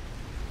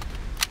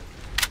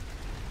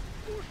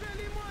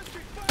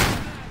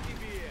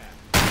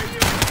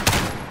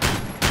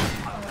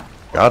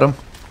 Got him.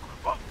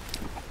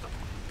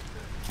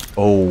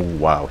 Oh,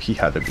 wow, he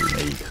had a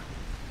grenade.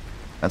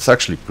 That's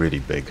actually pretty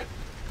big.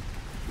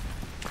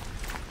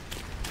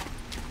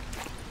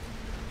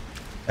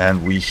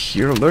 And we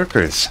hear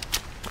lurkers.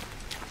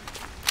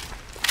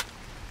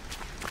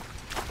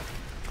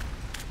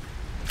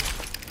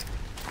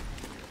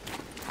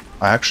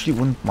 I actually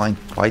wouldn't mind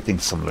fighting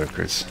some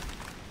lurkers.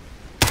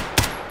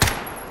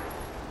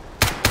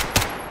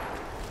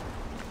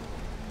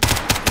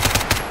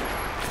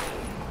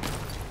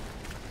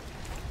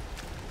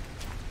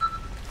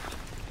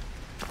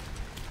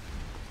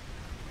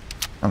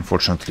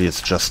 Unfortunately,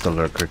 it's just a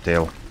lurker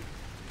tail.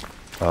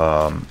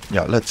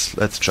 Yeah,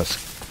 let's just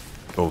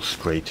go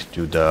straight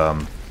to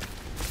the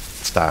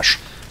stash.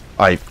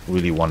 I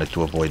really wanted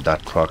to avoid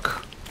that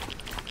truck.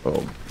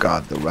 Oh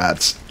god, the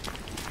rats.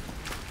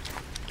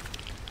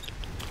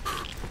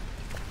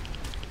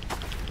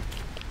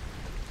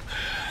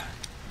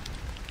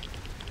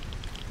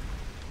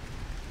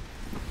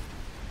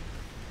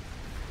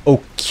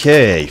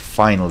 Okay,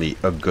 finally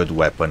a good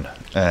weapon.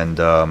 And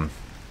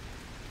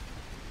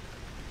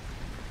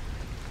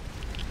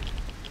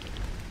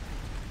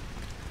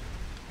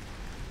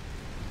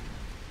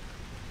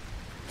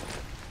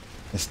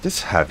is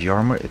this heavy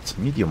armor? It's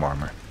medium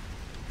armor.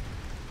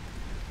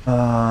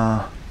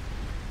 I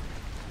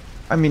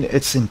mean,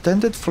 it's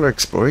intended for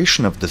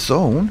exploration of the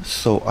zone,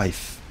 so I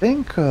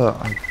think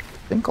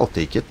I'll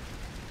take it.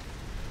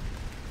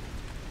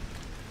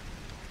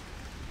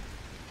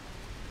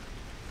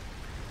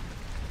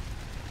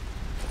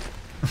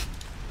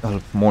 A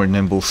more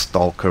nimble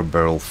Stalker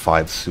Barrel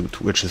 5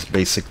 suit, which is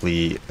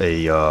basically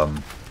a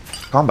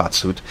combat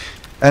suit,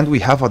 and we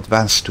have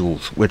advanced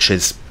tools, which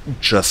is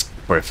just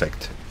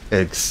perfect,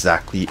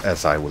 exactly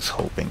as I was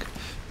hoping.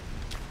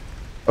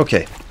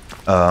 Okay.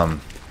 So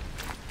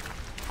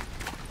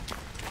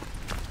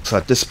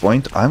at this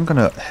point, I'm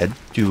gonna head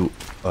to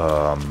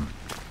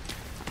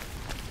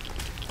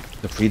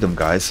the Freedom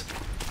guys.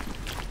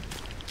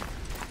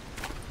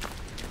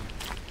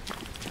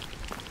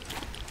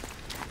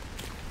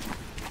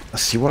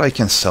 Let's see what I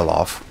can sell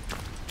off.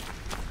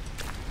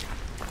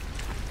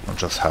 I'll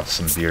just have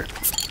some beer.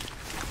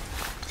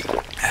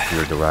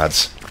 Here are the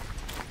rads.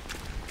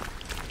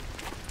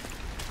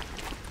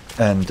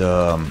 And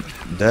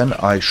then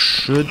I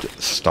should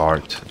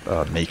start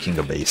making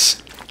a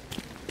base.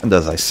 And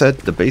as I said,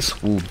 the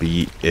base will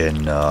be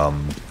in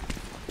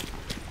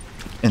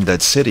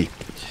that city,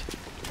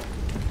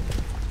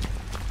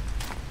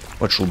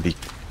 which will be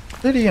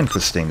pretty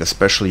interesting,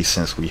 especially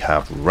since we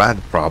have rat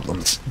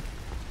problems.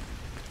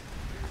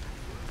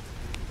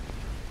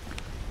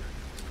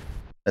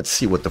 Let's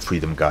see what the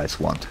Freedom guys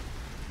want.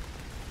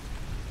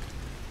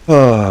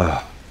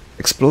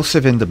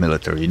 Explosive in the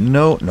military.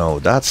 No,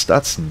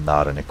 that's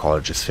not an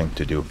ecologist thing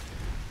to do.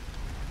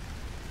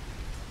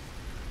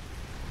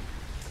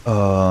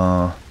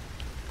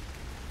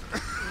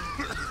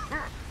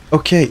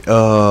 Okay,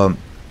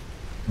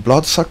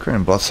 Bloodsucker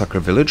and Bloodsucker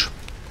Village.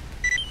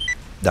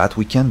 That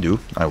we can do.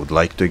 I would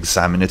like to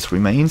examine its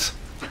remains.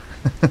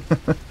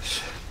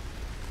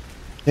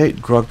 Okay,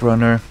 Drug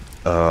Runner.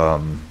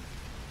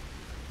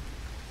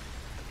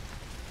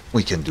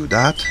 We can do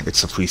that.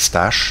 It's a free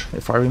stash,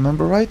 if I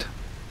remember right.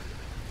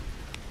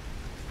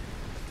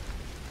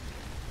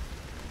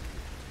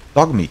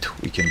 Dog meat,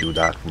 we can do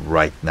that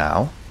right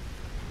now.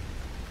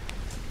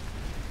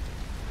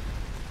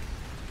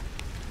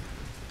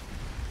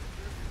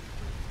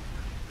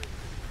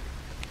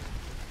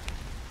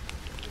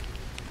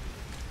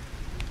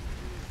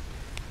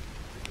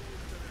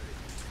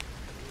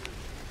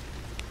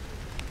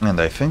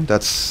 And I think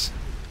that's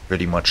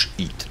pretty much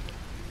it.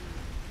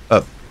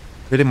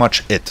 Pretty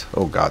much it.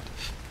 Oh god.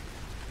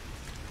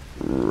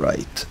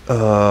 Right.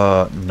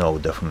 No,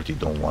 definitely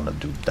don't want to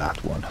do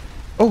that one.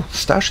 Oh,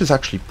 stash is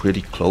actually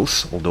pretty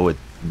close, although it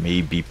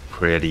may be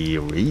pretty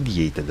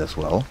radiated as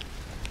well.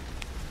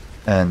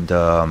 And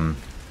oh,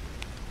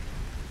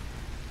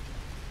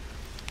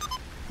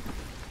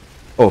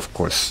 of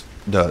course,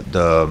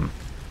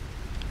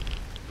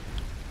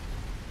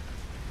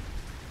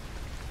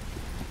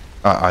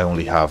 I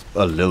only have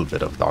a little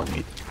bit of dog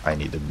meat. I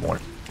needed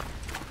more.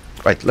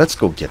 Right, let's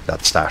go get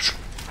that stash.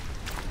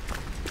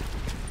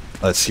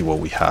 Let's see what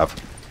we have.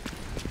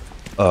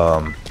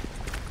 I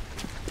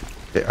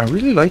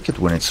really like it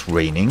when it's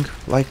raining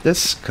like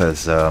this,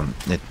 because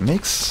it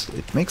makes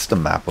the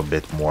map a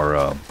bit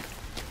more.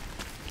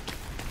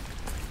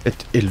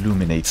 It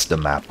illuminates the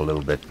map a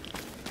little bit.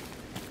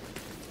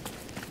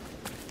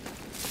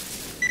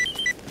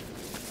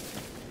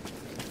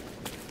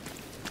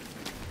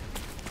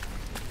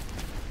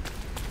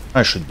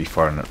 I should be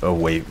far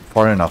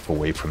enough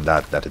away from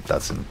that it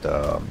doesn't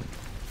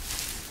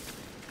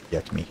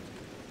get me.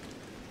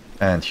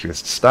 And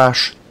here's the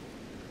stash.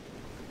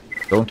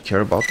 Don't care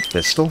about the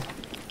pistol.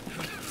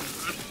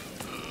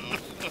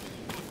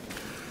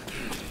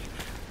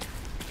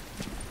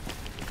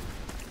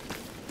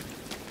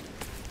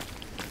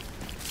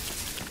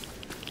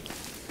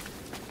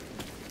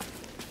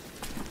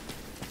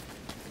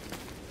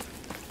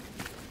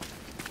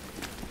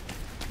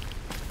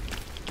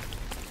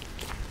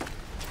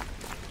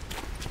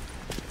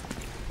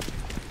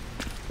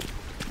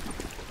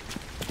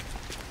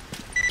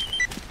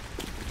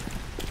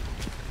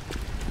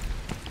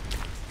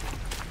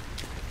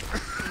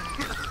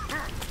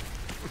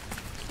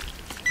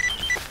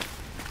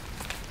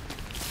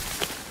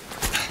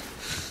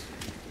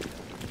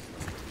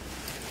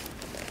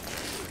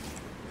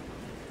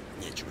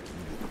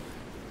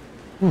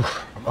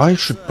 I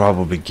should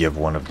probably give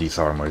one of these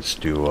armors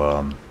to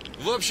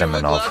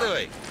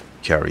Chrominov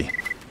carry.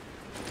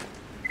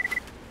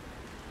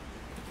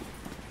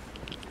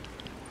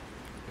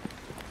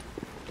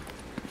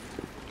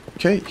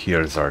 Okay,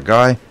 here's our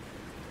guy.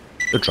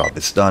 the job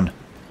is done.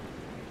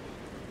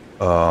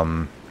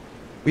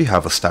 We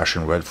have a stash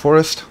in Red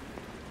Forest.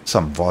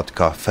 Some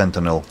vodka,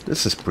 fentanyl.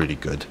 This is pretty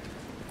good.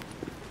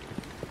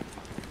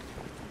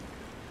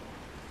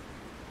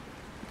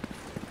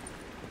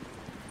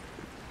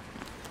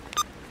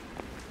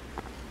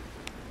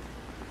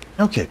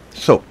 Okay,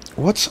 so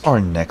what's our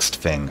next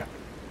thing?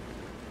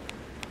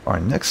 Our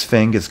next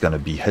thing is gonna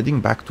be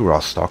heading back to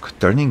Rostock,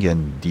 turning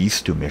in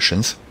these two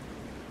missions.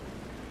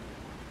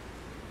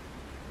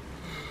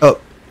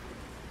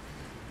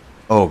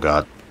 Oh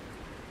god.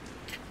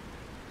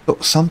 So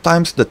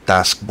sometimes the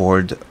task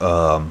board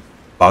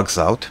bugs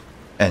out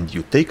and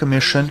you take a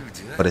mission,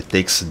 but it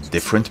takes a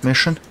different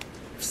mission,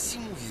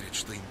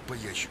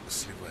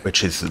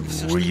 which is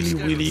really,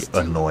 really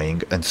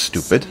annoying and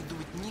stupid.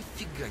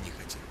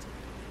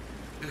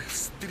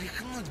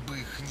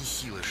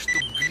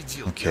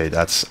 Okay,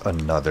 that's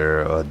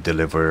another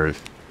deliver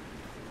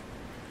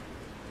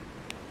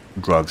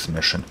drugs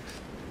mission.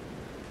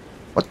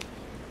 What?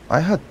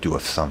 I had two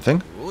of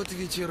something.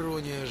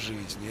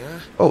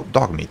 Oh,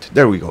 dog meat.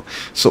 There we go.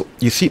 So,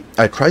 you see,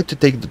 I tried to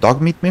take the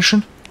dog meat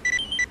mission,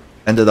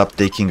 ended up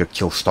taking a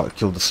kill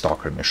the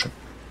stalker mission.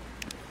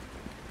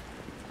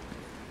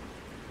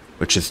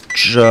 Which is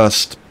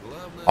just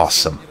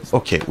awesome.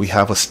 Okay, we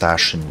have a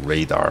stash in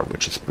radar,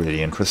 which is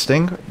pretty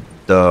interesting.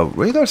 The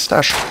radar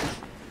stash,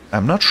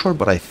 I'm not sure,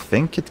 but I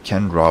think it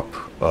can drop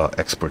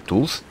expert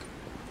tools,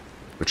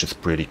 which is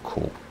pretty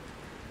cool.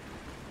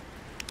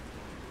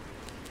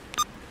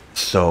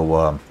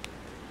 So,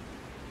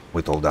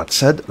 with all that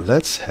said,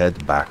 let's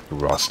head back to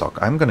Rostock.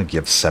 I'm gonna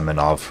give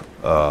Semenov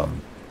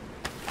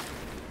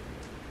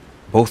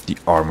both the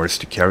armors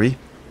to carry,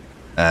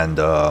 and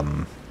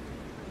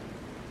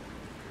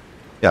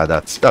yeah,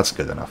 that's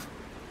good enough.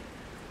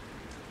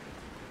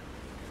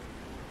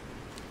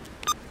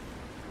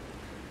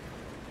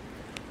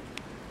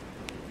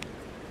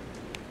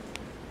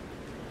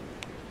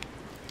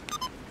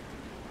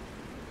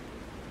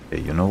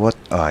 Okay, you know what?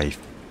 I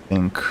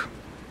think...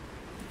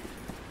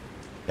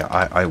 Yeah,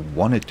 I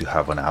wanted to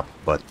have an app,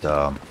 but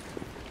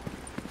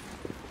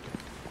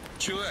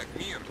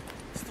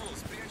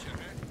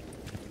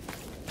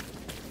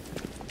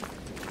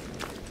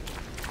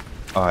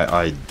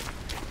I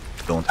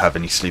don't have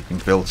any sleeping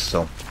pills,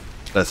 so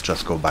let's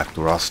just go back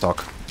to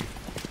Rostock.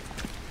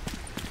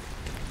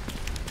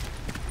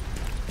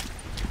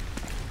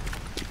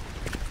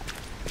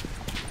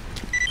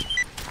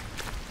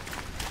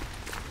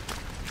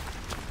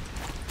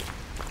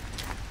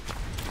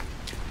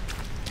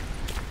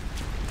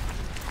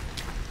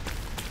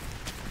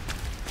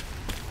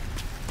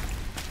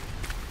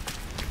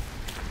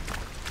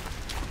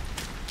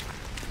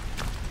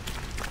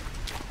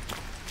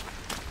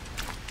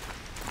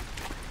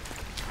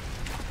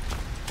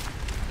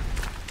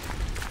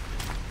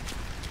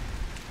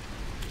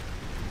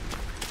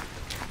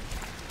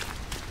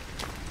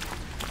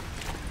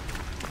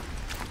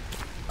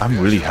 I'm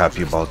really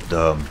happy about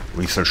the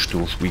research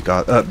tools we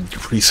got.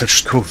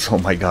 Research tools, oh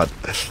my god.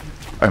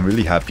 I'm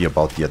really happy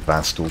about the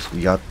advanced tools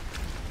we got.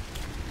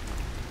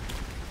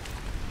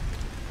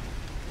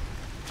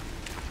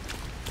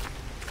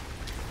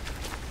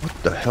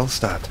 What the hell's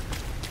that?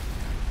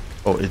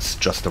 Oh, it's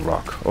just a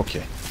rock.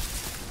 Okay.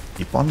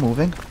 Keep on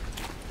moving.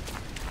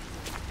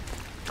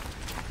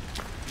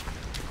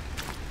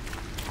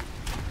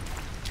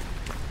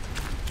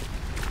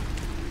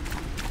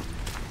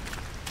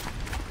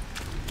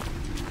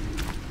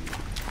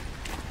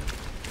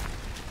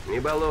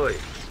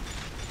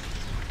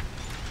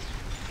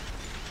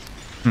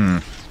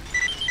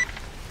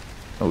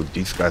 Oh,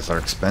 these guys are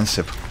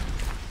expensive.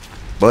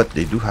 But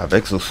they do have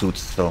exosuits,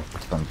 so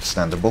it's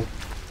understandable.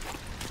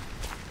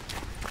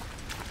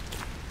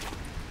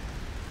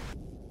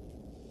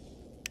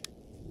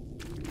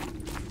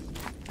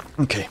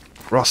 Okay,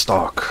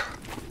 Rostock.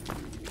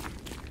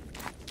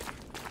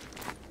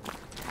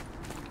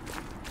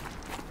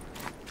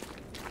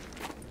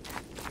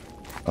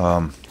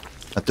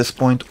 At this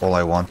point, all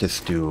I want is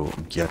to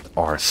get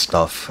our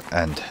stuff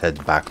and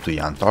head back to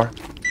Yantar.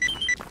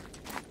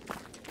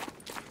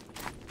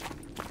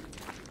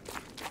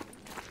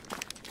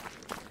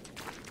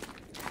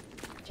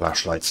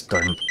 Flashlights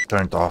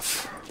turned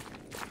off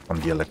from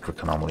the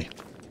electric anomaly.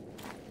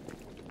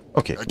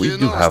 Okay, we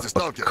do have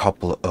a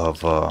couple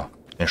of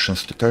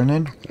missions to turn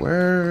in.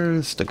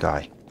 Where's the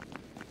guy?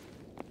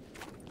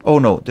 Oh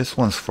no, this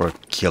one's for a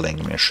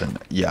killing mission.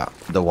 Yeah,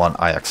 the one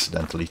I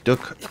accidentally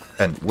took,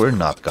 and we're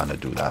not gonna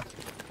do that.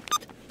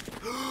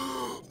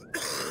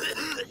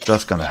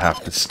 Just gonna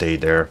have to stay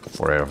there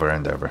forever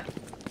and ever.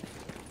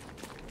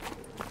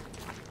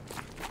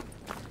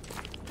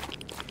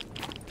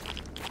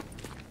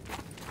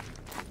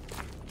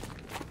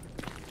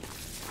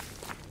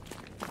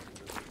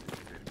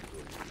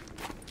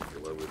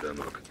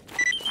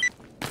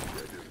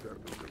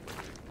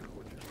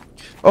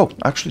 Oh,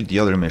 actually the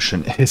other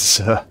mission is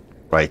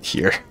right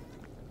here.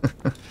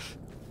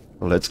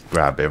 Let's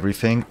grab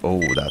everything.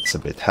 Oh, that's a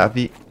bit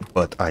heavy,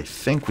 but I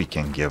think we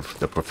can give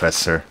the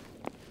professor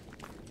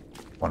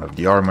one of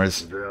the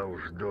armors.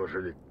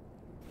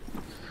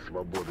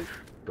 свободой,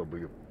 чтобы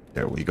ее...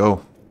 There we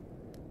go.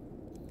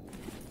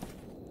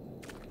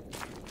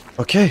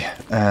 Okay,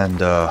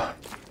 and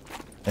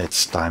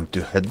it's time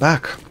to head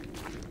back.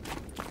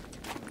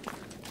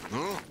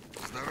 Ну,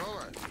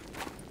 здорово.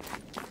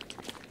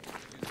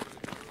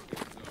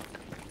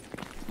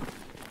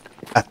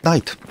 At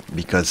night,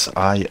 because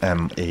I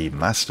am a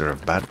master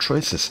of bad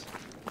choices.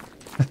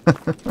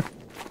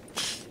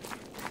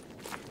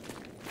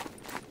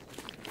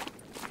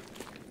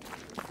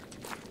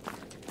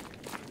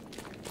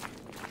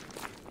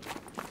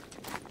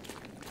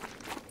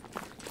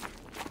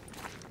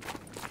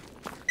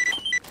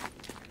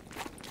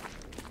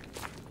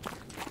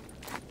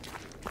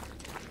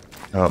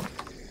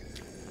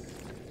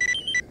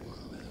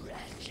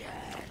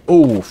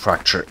 Oh,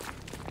 fracture.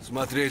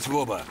 Смотреть в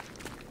оба.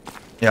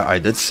 Yeah, I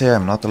did say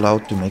I'm not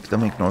allowed to make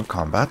them ignore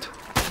combat.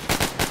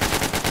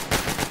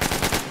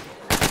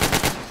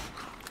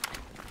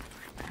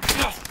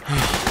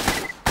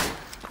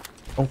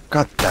 Oh,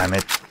 god damn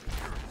it.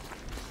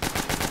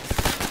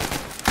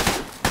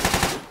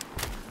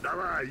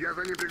 Давай, я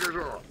за ним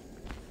прикажу.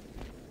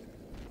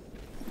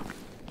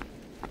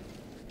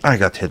 I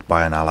got hit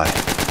by an ally.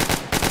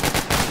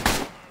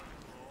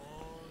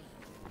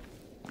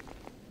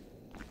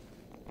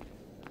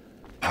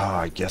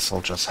 I guess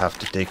I'll just have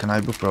to take an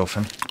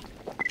ibuprofen.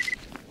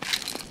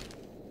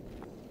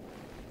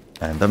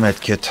 And a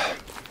medkit.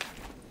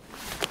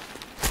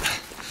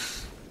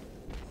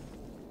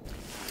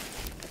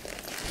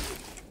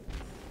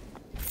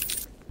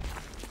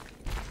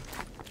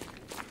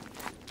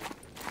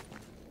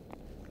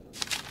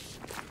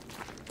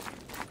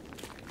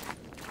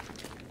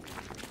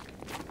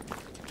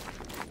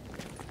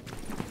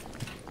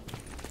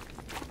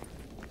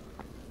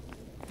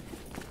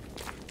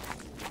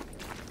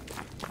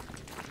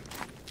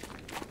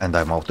 And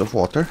I'm out of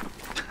water.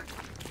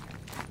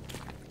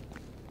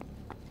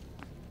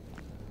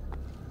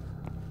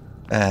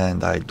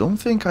 And I don't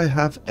think I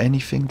have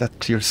anything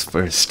that clears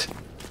first.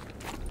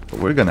 But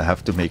we're gonna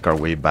have to make our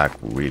way back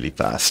really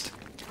fast.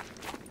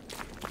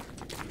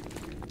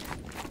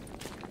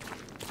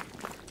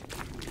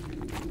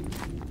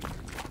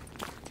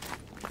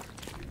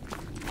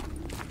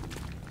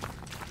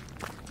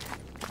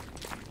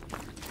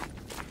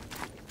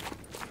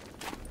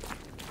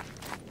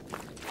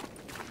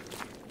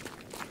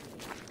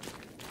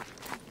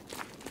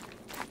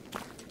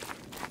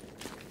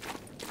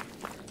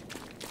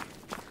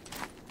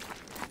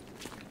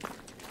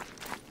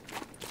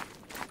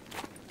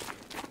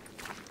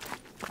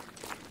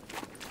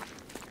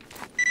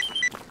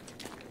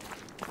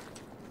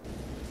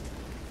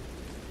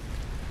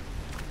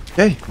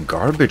 Okay,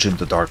 garbage in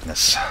the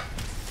darkness.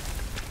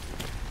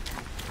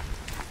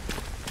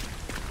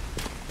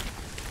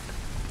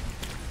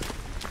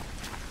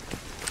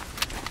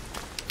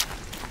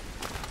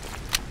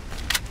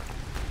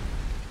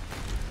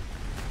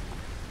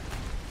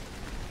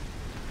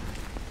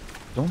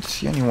 Don't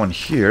see anyone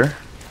here.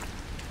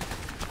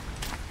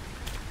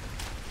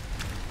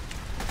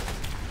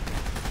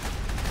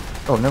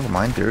 Oh, never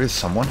mind, there is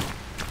someone.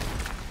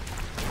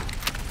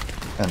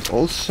 And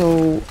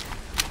also...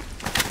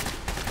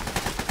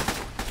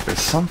 there's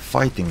some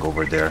fighting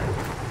over there.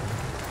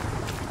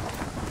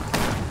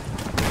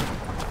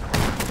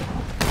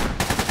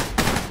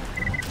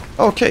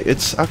 Okay,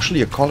 it's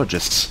actually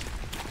ecologists.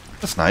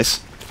 That's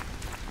nice.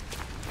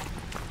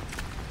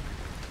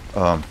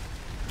 Do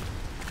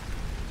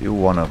you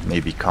wanna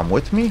maybe come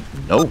with me?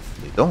 No,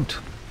 they don't.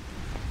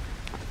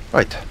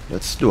 Right,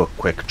 let's do a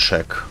quick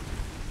check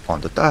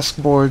on the task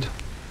board.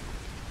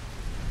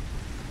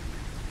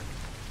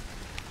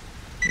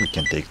 We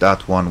can take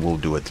that one, we'll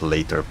do it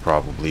later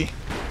probably.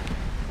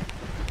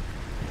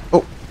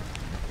 Oh!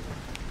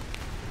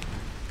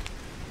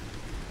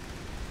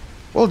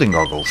 Welding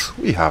goggles,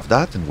 we have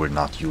that and we're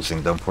not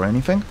using them for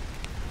anything.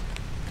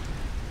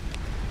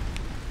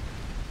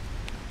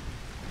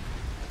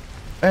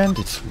 And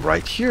it's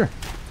right here.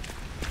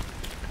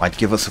 Might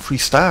give us a free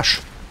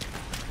stash.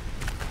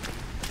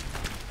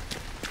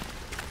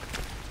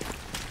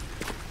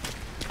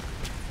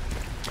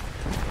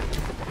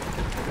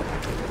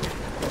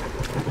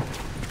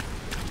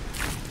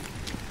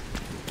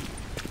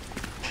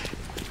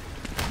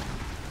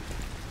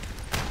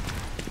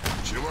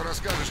 Чего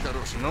расскажешь,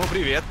 хороший? Ну,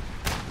 привет.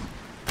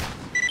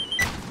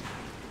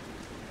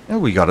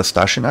 And we got a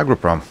stash in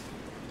Agroprom.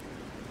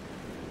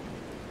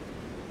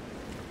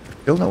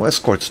 Still no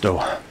escorts though.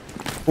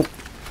 Oh.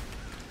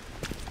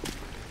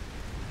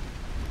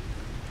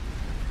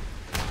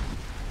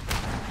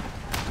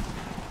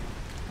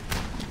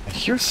 I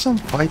hear some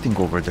fighting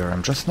over there,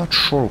 I'm just not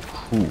sure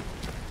who.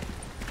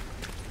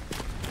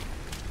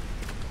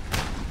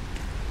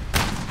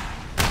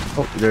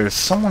 Oh, there's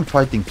someone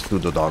fighting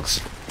pseudo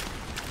dogs.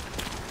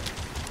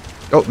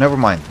 Oh, never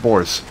mind,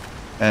 boars.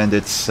 And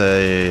it's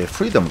a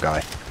freedom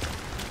guy.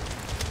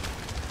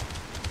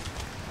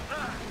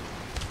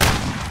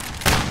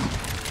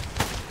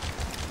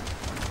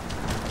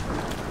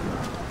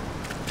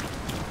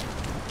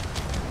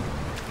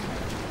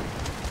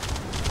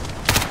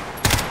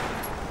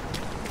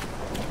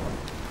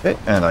 Okay,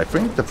 and I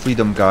think the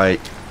freedom guy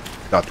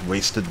got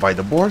wasted by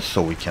the boar,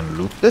 so we can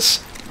loot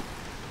this.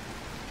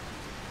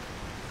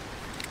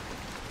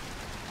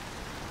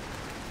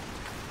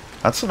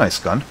 That's a nice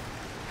gun.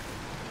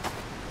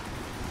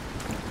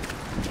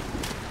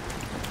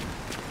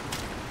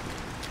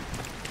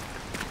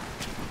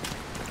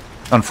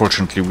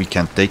 Unfortunately, we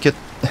can't take it.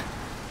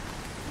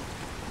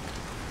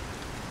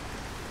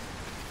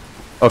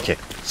 Okay,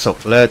 so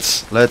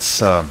let's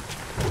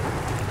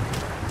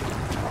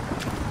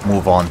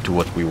move on to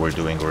what we were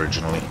doing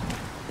originally,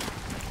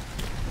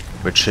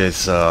 which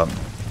is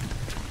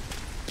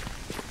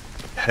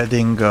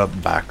heading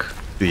back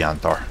to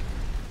Yantar.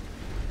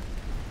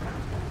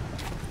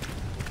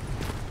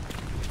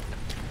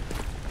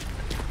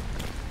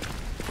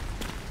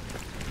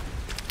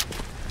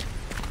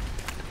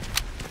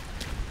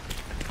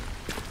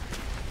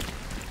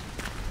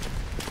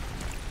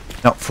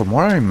 Now, from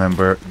what I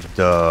remember,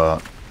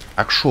 the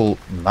actual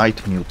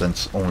night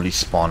mutants only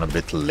spawn a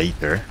bit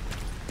later,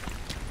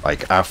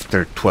 like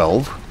after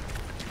 12,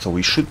 so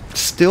we should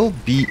still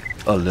be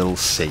a little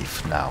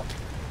safe now.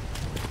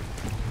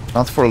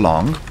 Not for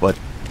long, but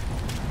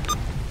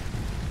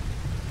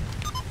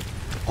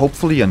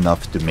hopefully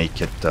enough to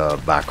make it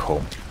back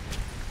home.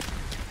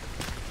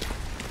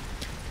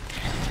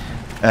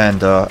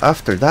 And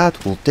after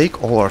that, we'll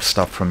take all our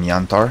stuff from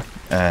Yantar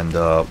and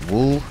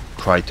we'll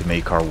try to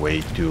make our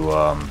way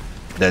to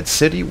Dead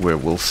City, where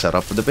we'll set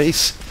up the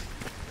base.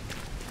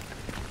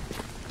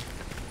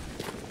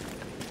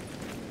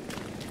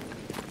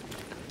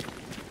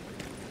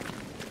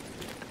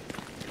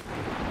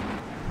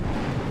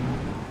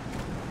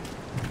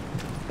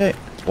 Okay,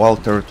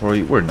 wild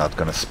territory, we're not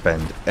gonna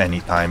spend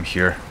any time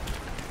here.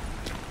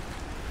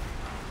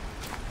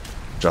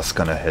 Just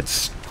gonna head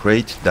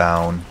straight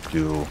down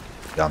to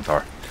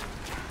Yantar.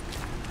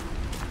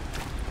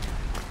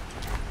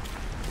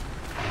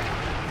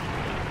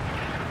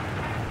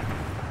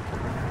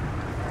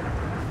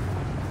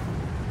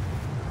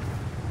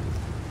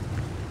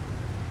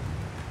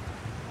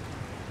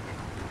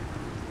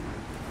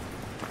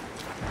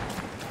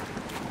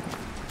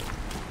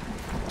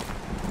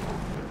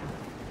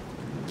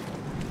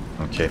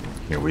 Okay,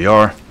 here we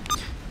are,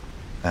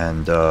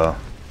 and yeah,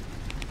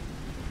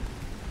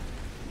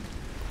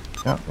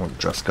 we're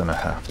just gonna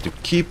have to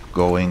keep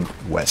going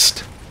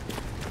west.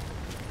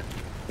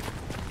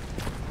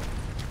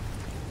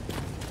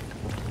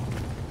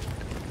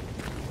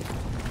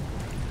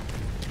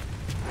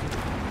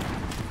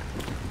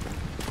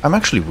 I'm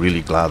actually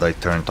really glad I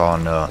turned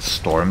on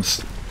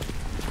storms.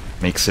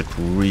 Makes it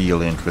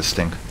real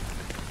interesting.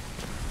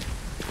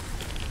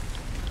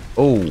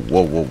 Oh,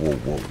 whoa, whoa, whoa,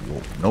 whoa,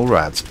 whoa. No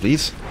rats,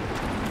 please.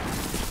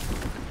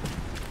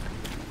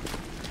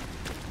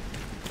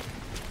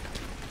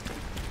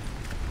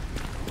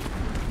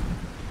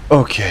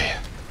 Okay.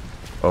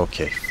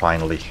 Okay,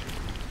 finally.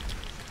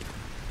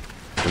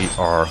 We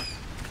are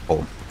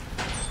home.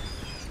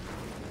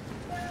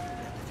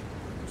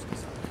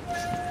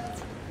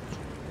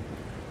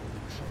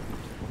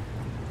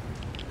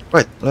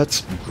 Right,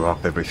 let's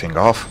drop everything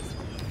off.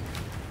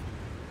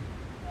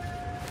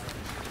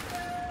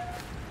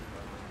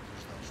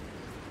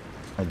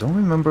 I don't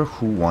remember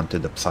who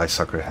wanted the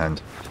Psysucker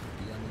hand.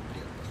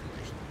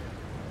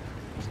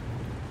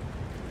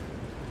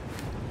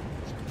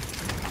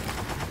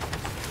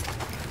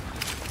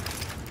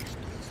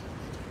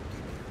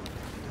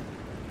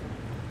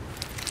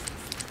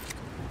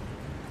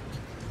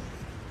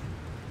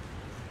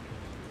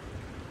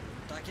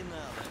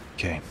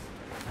 Okay.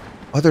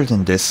 Other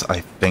than this, I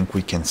think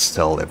we can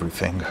sell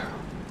everything.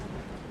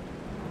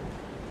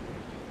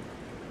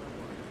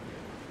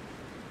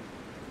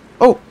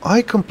 Oh,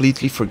 I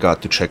completely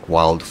forgot to check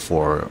wild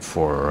for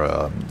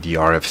the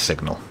RF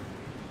signal.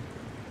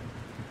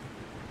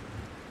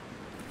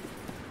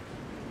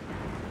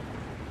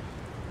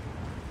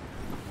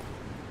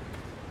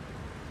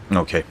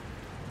 Okay.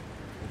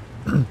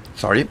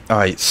 Sorry,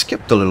 I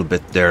skipped a little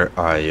bit there.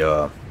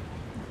 I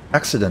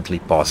accidentally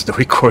paused the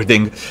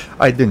recording.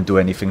 I didn't do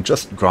anything,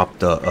 just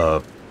dropped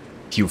a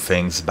few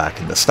things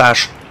back in the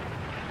stash.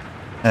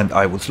 And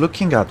I was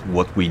looking at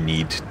what we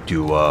need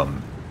to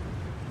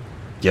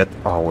get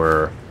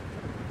our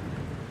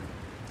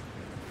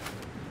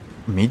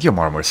medium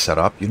armor set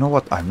up. You know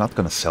what? I'm not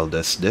gonna sell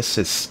this. This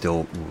is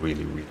still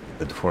really, really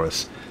good for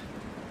us.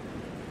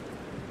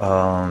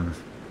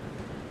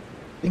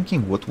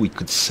 Thinking what we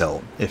could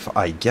sell. If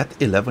I get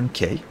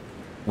 11k,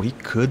 we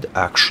could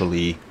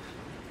actually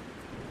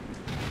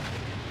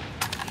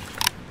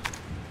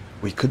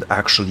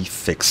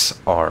fix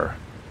our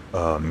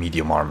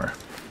medium armor.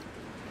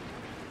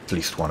 At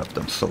least one of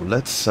them. So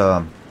let's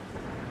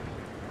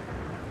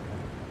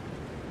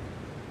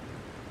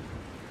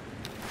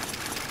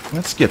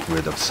get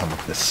rid of some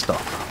of this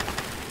stuff.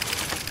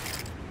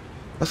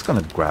 Just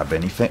gonna grab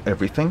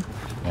everything,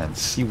 and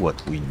see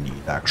what we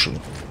need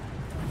actually.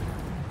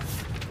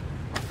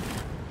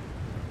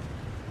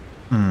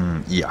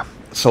 Yeah.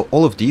 So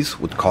all of these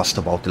would cost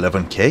about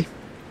 11k.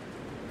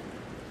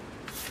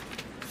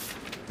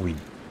 We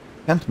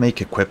can't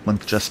make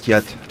equipment just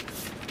yet.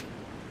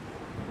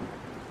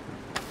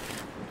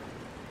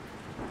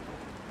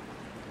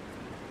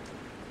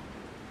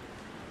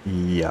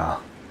 Yeah.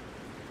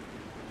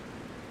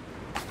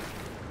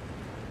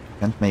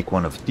 Can't make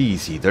one of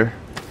these either.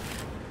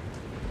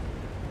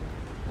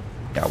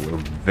 Yeah, we're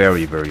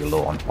very, very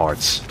low on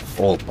parts.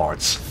 All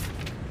parts.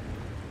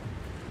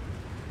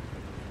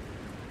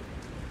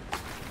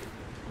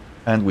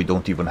 And we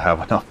don't even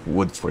have enough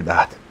wood for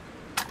that.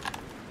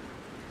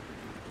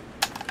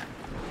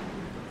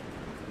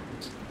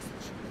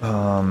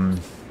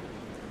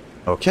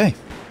 Okay.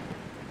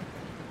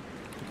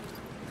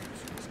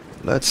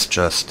 Let's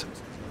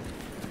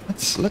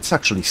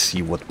actually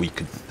see what we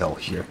could sell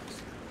here.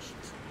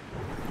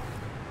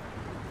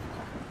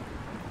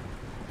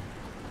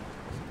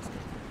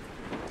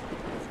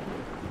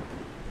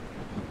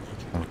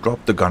 I'll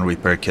drop the gun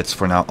repair kits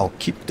for now. I'll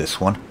keep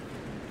this one.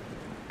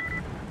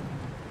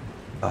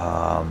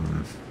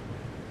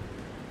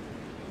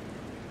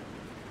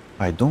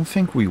 I don't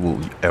think we will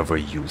ever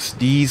use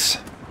these.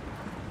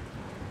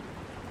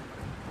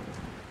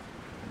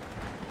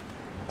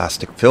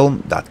 Plastic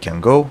film, that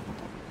can go.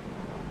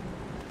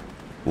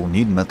 We'll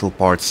need metal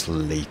parts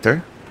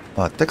later.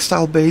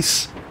 Textile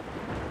base.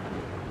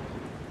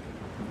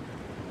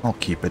 I'll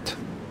keep it.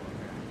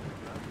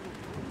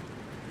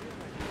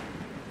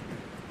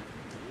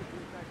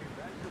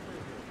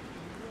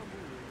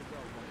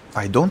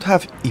 I don't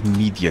have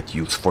immediate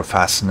use for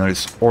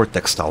fasteners or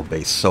textile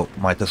base, so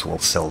might as well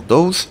sell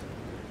those.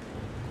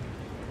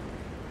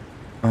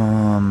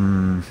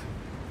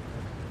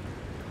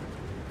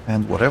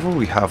 And whatever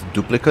we have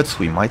duplicates,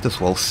 we might as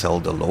well sell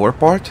the lower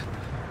part.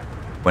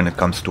 When it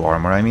comes to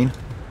armor, I mean.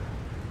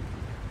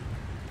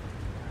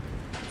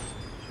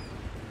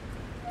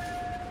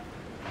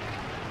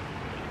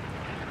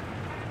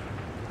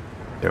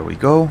 There we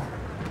go.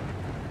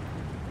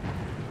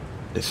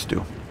 This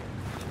too.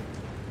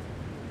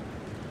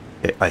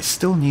 Okay, I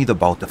still need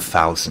about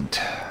 1,000.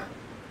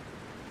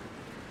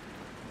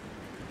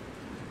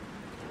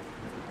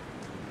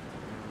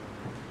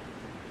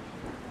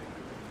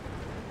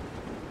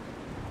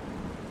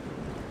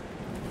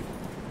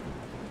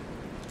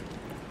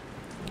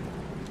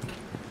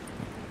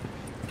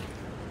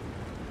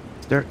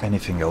 Is there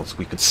anything else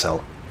we could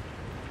sell?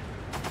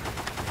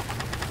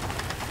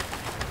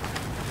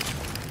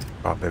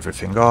 Drop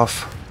everything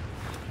off.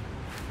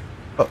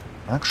 Oh,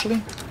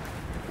 actually?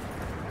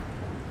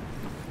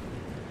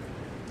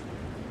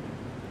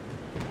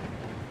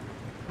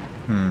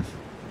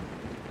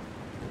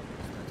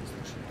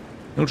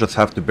 You'll just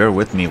have to bear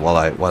with me while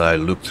I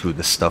look through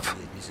this stuff.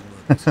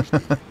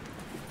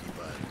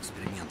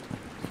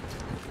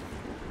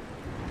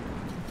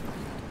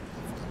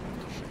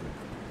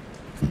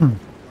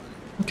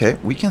 Okay,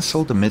 we can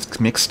sell the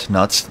mixed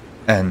nuts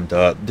and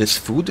this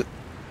food,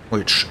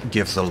 which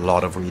gives a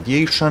lot of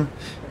radiation,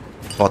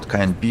 vodka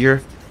and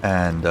beer,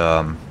 and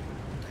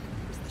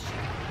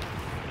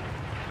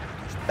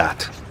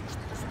that.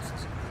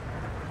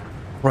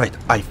 Right,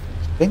 I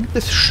think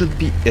this should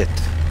be it.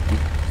 We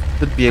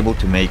should be able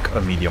to make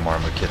a medium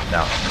armor kit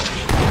now.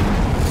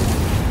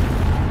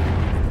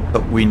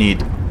 But we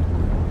need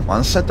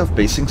one set of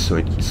basic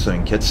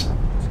sewing kits.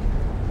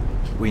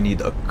 We need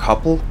a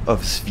couple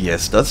of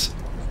Sviestas.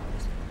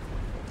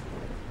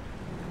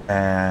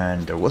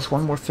 And there was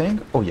one more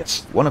thing. Oh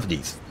yes, one of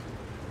these.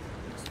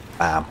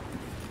 Bam.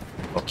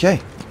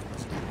 Okay.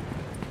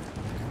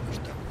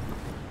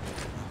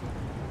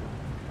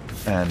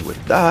 And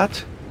with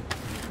that,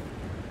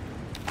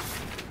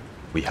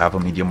 we have a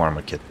medium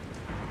armor kit.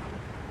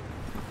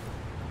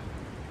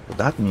 So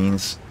that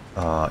means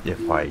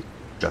if I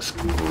just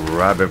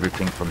grab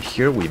everything from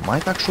here, we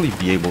might actually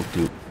be able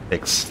to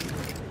fix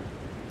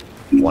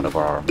one of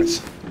our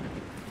armors.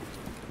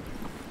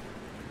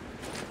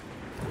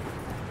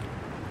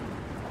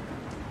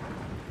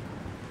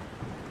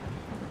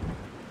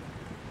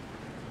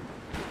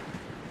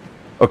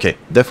 Okay,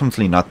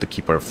 definitely not the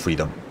Keeper of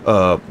Freedom.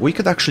 We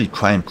could actually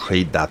try and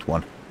trade that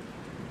one.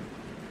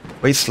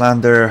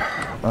 Wastelander.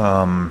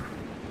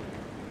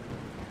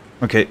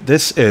 Okay,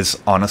 this is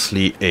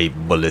honestly a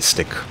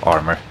ballistic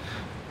armor.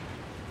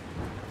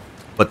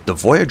 But the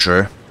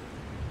Voyager,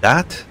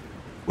 that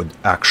would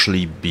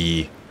actually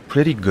be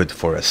pretty good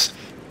for us.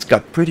 It's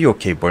got pretty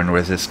okay burn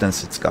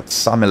resistance, it's got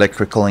some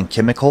electrical and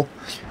chemical,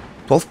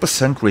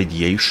 12%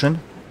 radiation,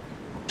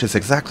 which is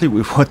exactly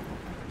what...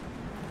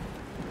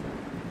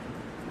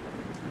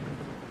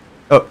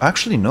 Oh,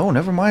 actually no,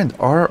 never mind.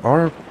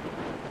 Ours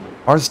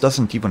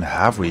doesn't even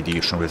have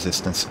radiation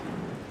resistance.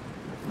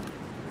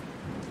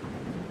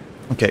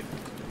 Okay,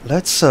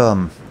 let's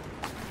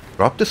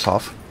drop this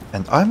off,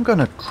 and I'm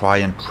gonna try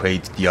and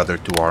trade the other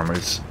two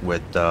armors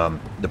with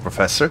the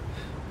Professor.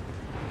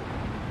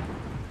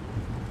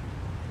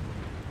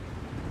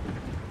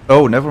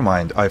 Oh, never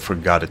mind, I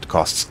forgot it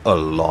costs a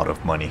lot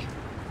of money.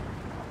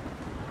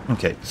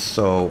 Okay,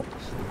 so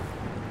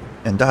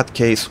in that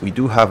case we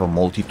do have a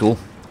multi-tool.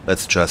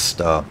 Let's just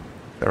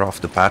tear off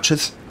the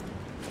patches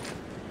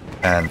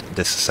and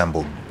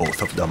disassemble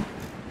both of them.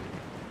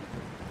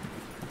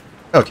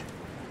 Okay.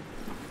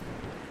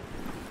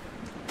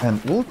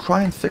 And we'll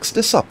try and fix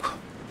this up.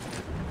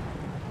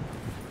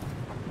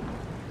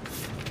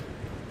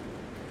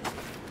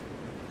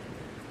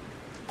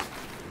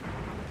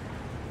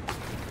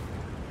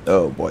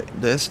 Oh boy,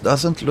 this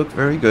doesn't look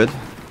very good.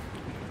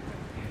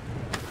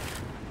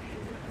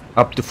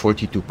 Up to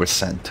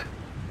 42%.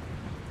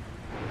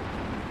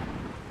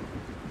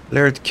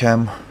 Layered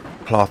chem,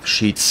 cloth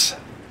sheets,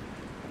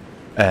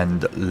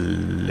 and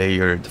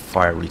layered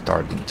fire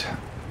retardant.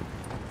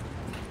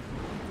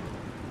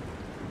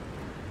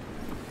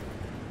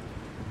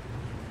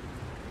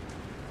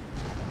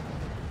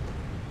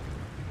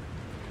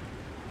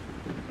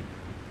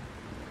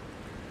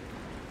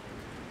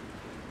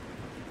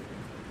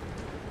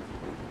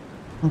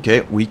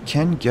 Okay, we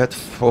can get...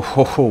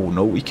 Oh,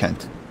 no, we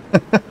can't.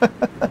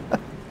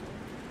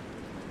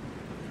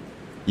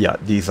 Yeah,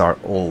 these are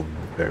all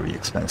very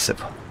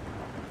expensive.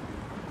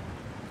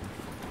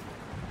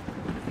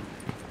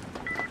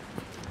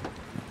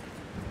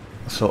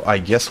 So I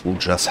guess we'll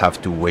just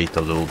have to wait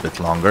a little bit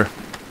longer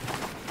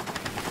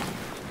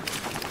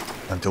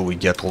until we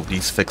get all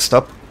these fixed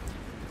up.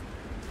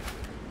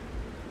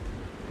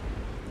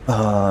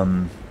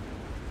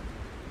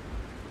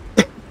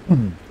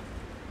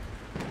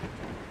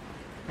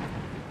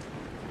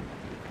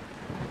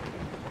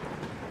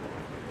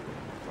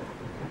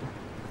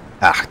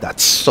 Ah,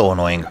 that's so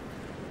annoying.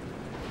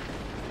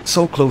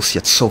 So close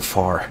yet so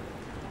far.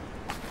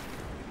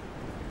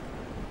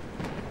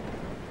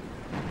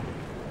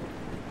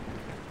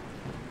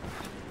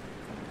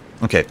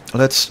 Okay,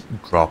 let's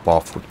drop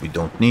off what we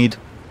don't need.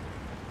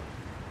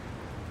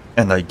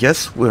 And I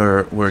guess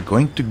we're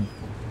going to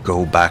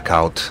go back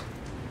out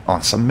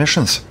on some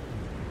missions.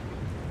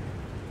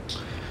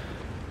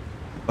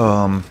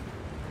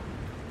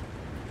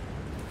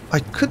 I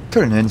could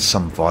turn in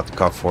some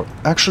vodka for...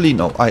 Actually,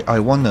 no, I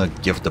want to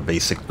give the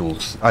basic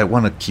tools. I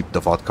want to keep the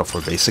vodka for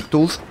basic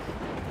tools.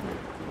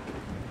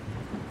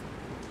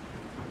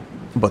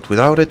 But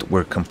without it,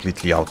 we're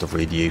completely out of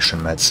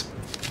radiation meds.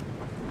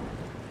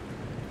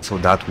 So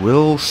that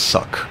will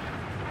suck.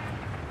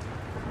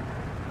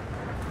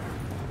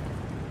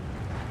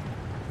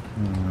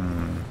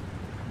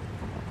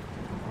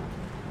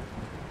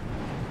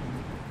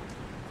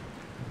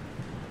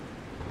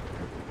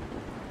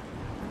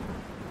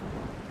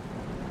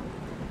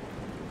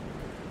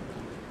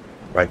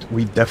 Right,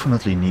 we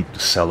definitely need to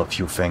sell a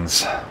few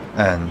things,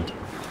 and...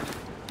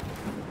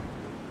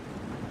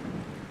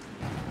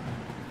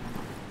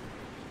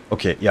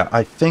 Okay, yeah,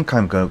 I think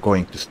I'm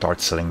going to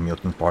start selling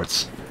mutant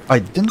parts. I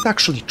didn't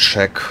actually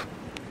check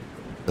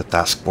the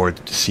task board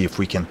to see if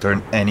we can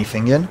turn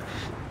anything in.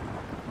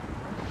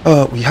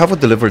 We have a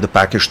deliver the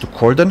package to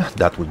Cordon.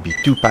 That would be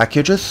 2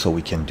 packages, so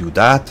we can do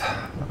that.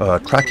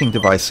 Tracking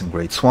device in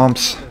Great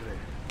Swamps.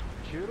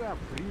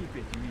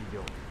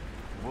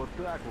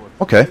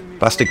 Okay,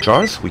 plastic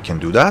jars, we can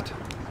do that.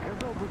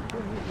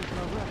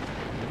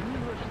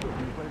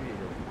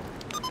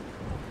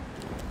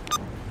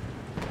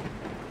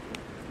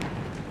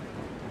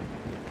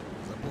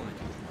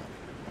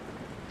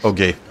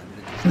 Okay,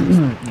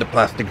 the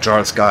plastic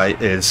jars guy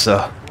is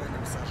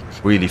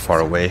really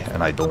far away,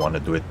 and I don't want to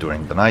do it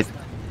during the night.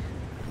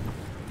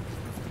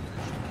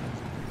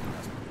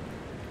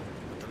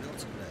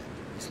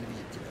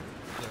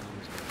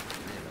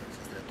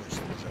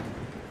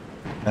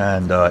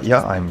 And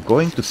yeah, I'm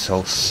going to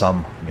sell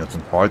some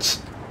mutant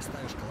parts.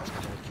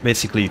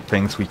 Basically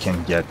things we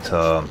can get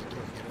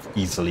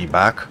easily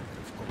back.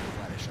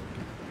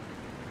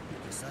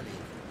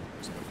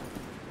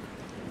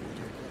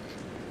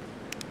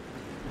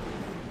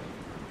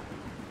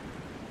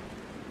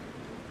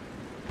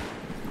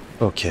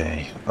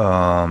 Okay,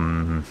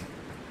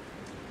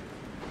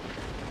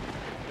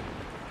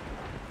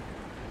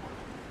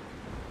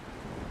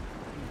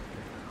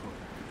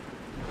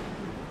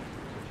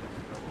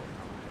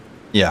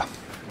 yeah,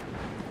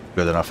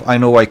 good enough. I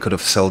know I could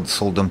have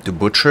sold them to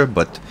Butcher,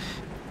 but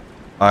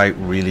I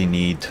really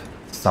need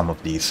some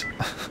of these.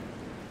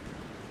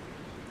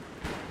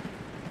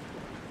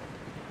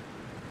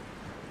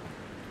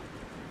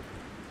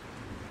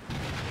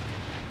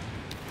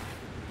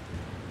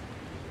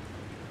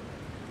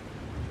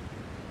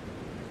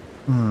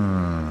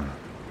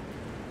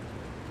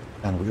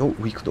 And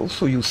we could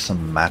also use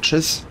some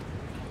matches.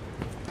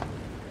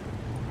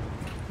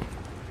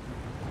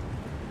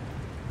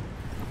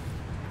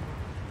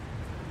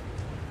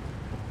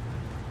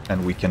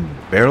 And we can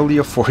barely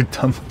afford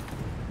them.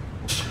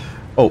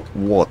 Oh,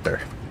 water.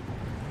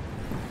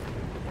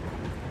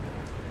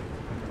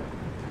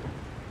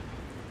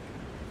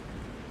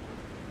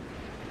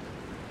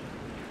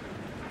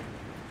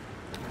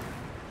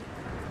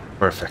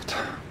 Perfect.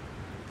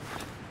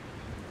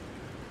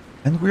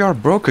 And we are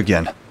broke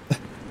again.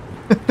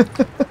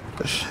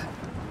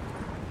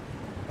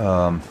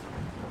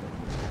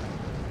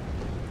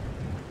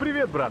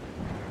 Привет, брат.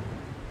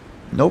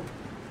 Nope.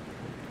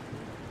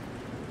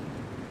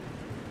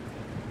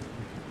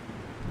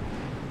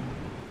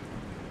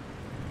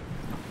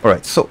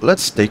 Alright, so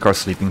let's take our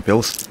sleeping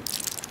pills.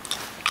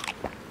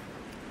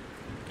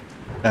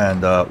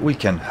 And we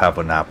can have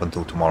a nap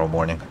until tomorrow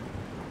morning.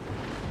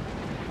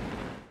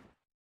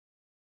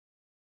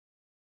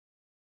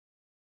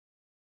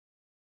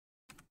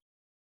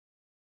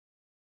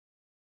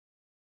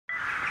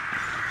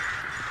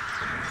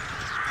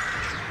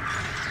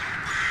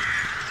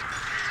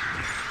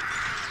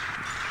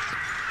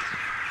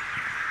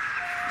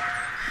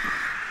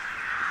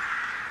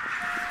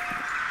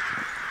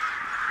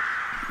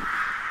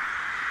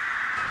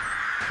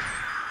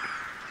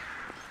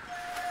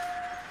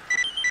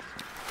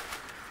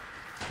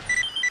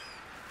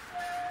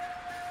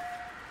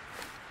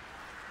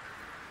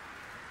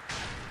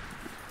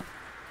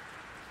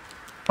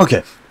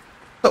 Okay,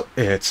 so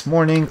it's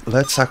morning.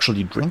 Let's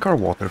actually drink our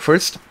water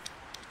first.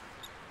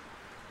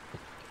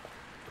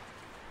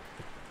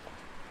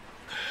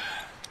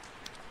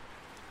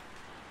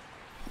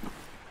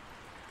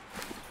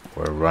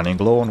 We're running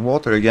low on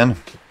water again.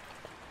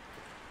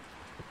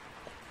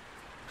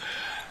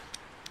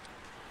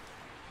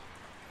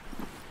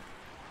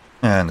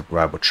 And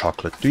grab a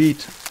chocolate to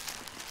eat.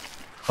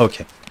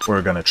 Okay,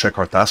 we're gonna check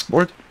our task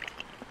board.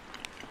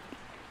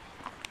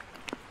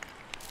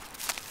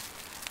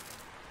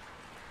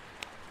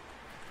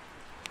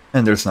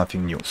 And there's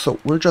nothing new.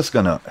 So we're just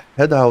gonna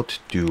head out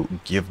to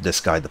give this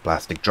guy the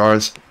plastic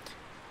jars.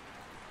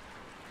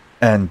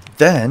 And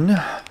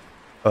then...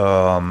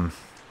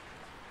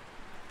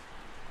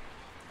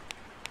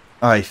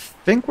 I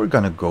think we're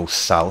gonna go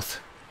south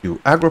to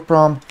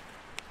Agroprom.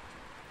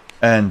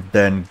 And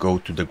then go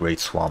to the Great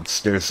Swamps.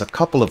 There's a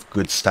couple of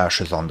good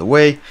stashes on the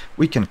way.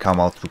 We can come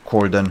out through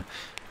Cordon.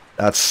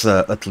 That's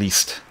at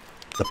least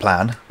the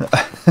plan.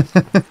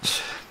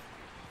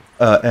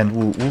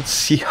 And we'll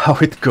see how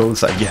it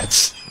goes, I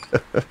guess. We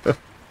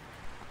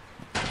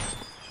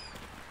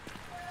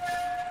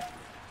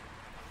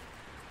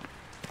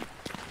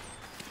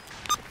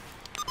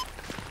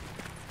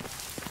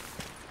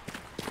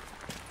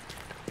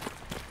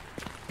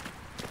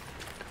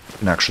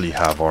can actually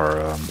have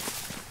our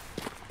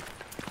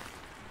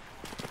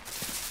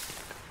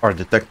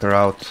detector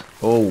out.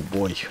 Oh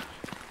boy.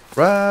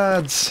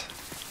 Rads!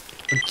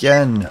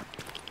 Again.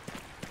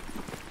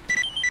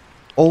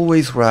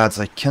 Always rads.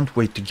 I can't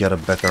wait to get a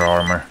better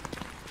armor.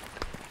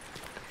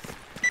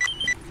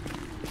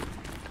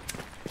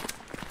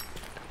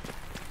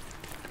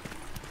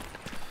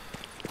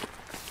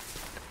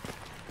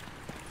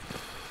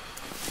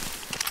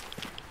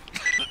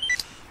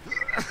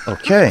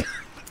 Okay.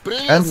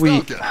 And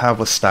we have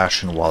a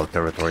stash in wild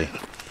territory.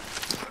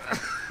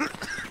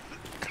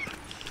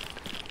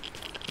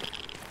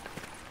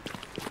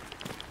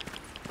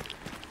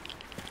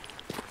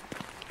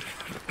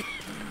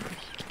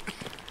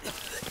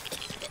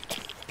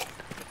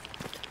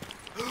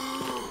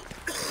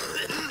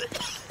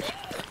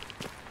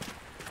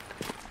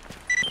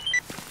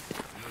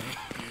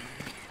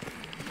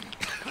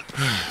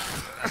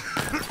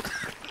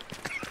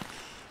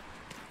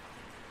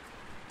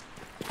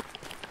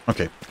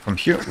 Okay, from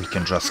here we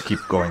can just keep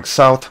going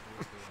south.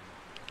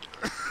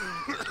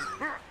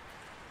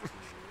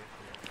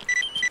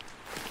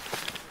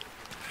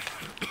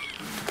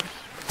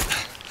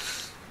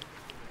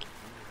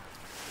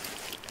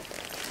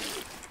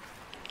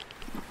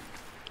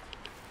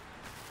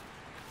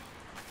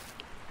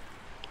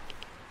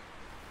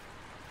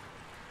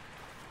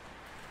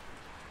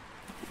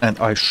 And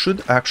I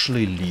should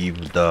actually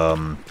leave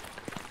the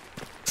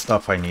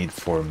stuff I need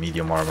for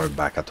medium armor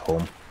back at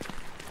home.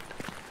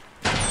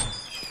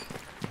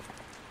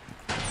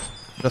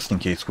 Just in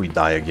case we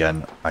die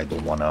again, I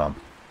don't want to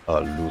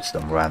lose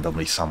them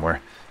randomly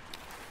somewhere.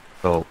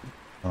 So,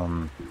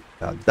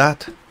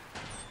 that,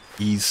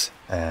 these,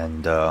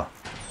 and... Oh,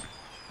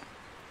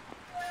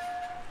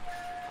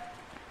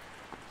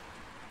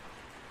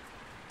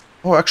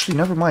 actually,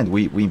 never mind.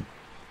 We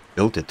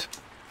built it.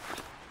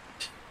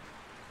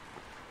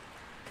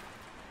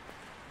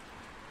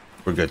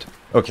 We're good.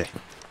 Okay.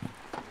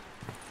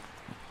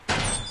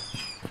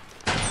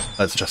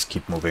 Let's just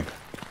keep moving.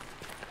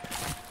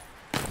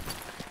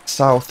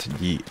 South,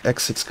 the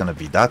exit's gonna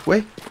be that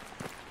way.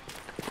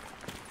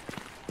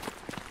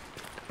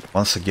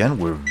 Once again,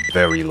 we're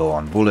very low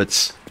on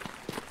bullets,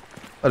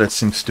 but it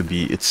seems to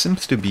be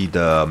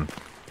the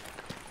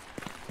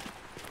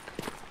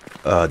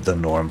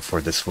norm for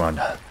this run.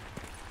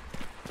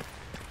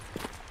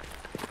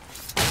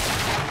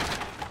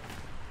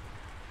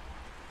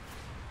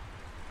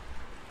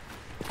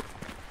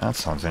 That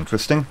sounds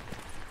interesting.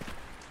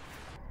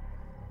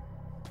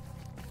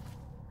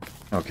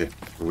 Okay,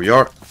 here we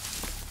are.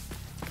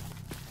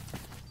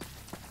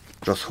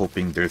 Just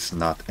hoping there's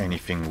not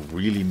anything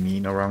really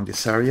mean around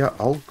this area.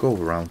 I'll go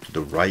around to the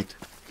right.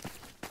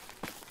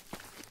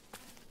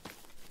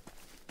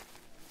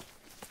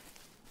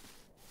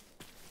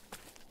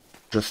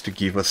 Just to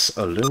give us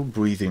a little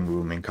breathing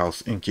room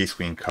in case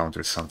we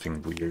encounter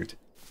something weird.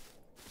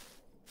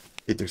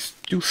 Okay, there's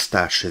two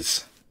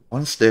stashes.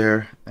 One's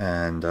there,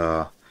 and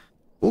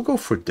we'll go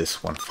for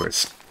this one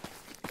first.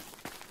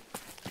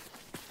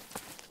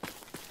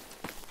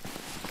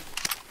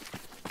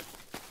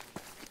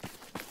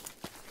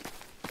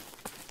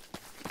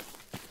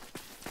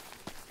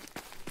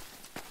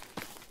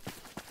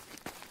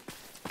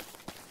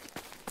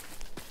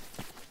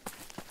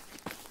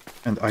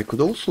 And I could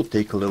also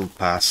take a little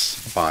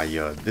pass by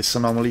this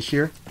anomaly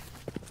here.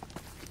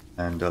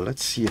 And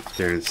let's see if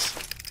there's...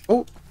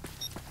 Oh!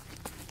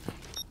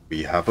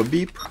 We have a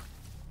beep.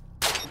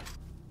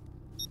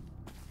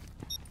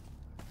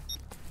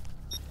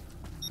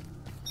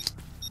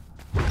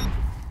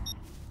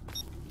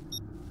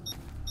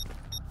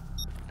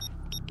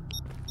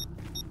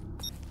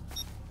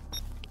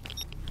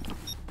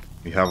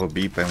 We have a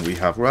beep and we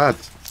have rad.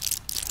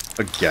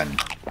 Again.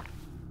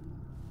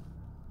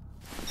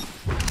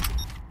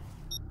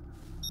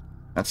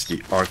 That's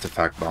the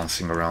artifact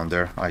bouncing around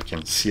there. I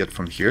can see it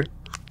from here.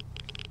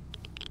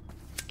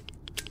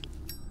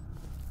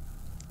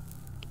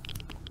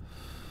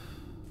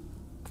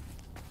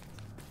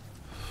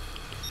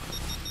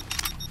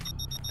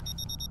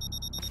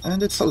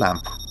 And it's a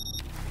lamp.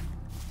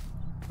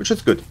 Which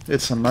is good.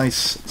 It's a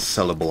nice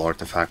sellable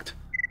artifact.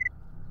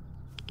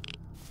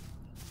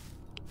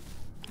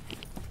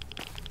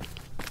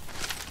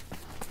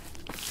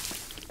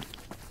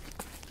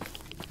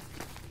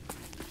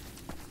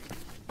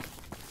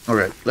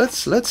 Alright,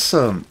 let's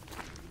oh,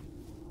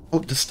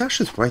 the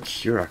stash is right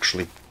here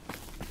actually.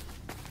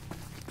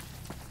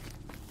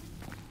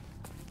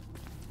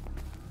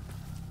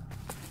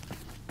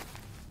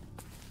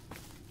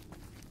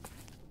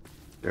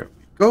 There we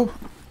go.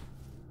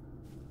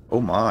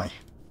 Oh my.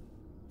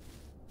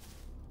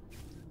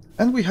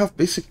 And we have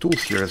basic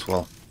tools here as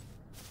well.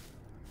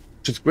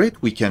 Which is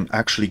great, we can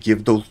actually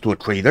give those to a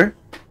trader.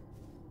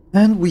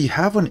 And we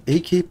have an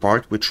AK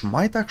part which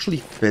might actually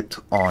fit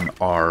on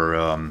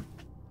our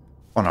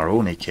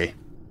own AK.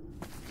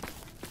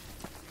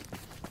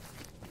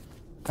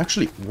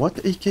 Actually, what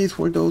AKs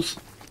were those?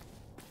 I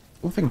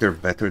don't think they're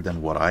better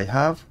than what I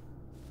have.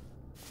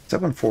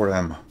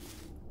 7.4M.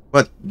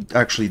 But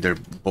actually they're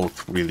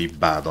both really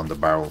bad on the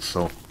barrel,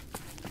 so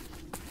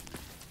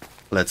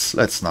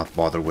let's not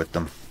bother with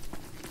them.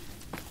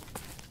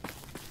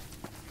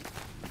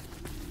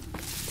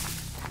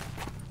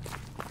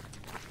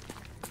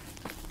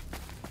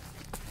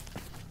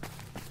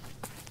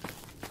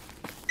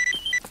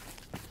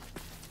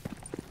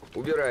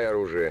 Убирай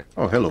оружие.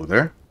 Oh, hello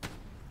there.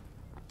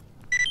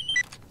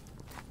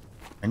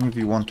 Any of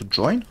you want to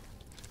join?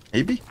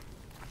 Maybe?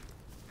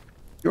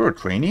 You're a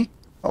trainee?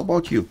 How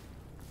about you?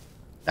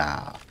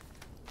 Nah.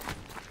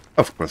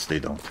 Of course they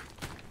don't.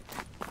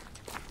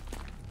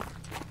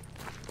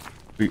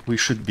 We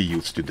should be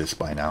used to this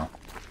by now.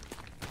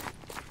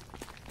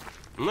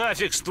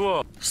 Нафиг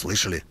ствол!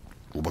 Слышали?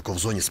 Глубоко в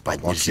зоне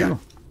спать About нельзя. you?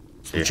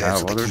 They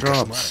Случаются have other такие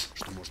кошмары, jobs.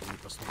 что можно не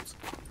проснуться.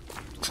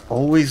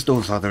 Always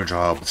those other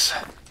jobs.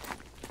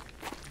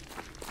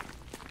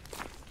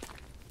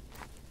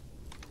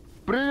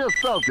 Привет,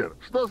 Сталкер!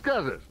 Что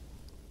скажешь?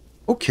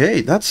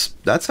 Okay, that's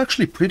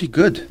actually pretty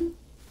good.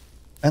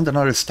 And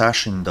another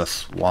stash in the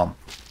swamp.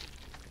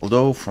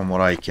 Although, from what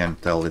I can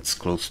tell, it's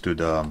close to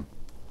the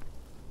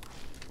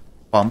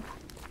pump.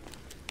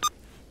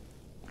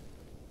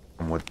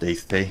 From what they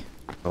say.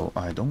 So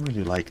I don't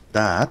really like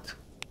that.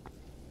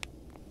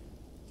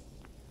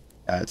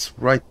 Yeah, it's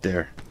right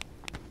there.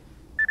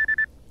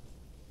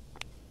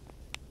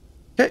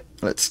 Okay,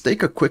 let's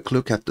take a quick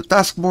look at the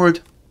task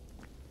board.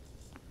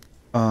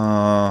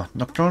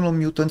 Nocturnal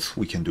mutants,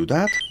 we can do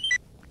that.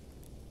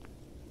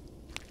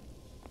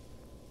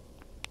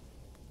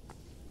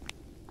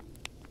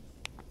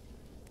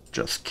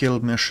 Just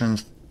kill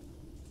missions.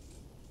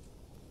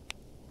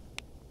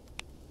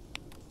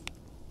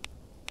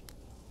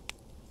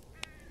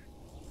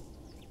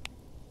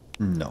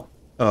 No.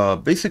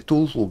 Basic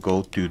tools will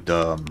go to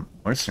the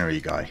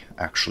mercenary guy,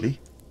 actually.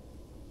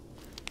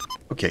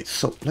 Okay,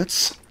 so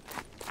let's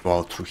go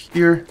out through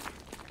here.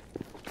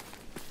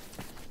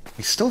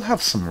 We still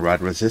have some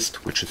rad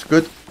resist, which is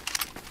good.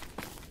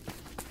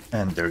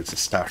 And there's a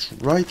stash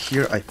right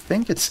here. I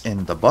think it's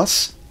in the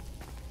bus.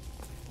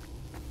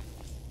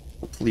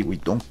 Hopefully we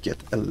don't get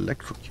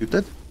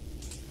electrocuted.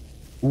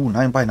 Ooh,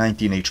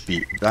 9x19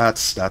 HP.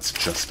 That's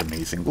just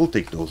amazing. We'll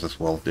take those as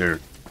well. They're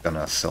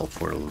gonna sell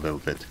for a little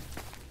bit.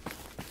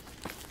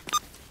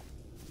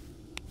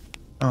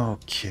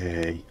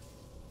 Okay.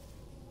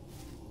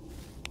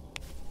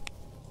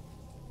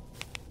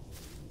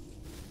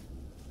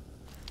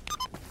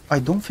 I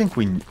don't think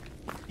we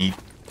need...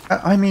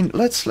 I mean,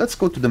 let's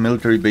go to the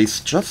military base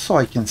just so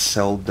I can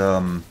sell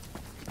them.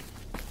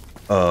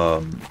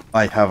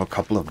 I have a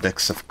couple of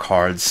decks of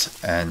cards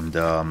and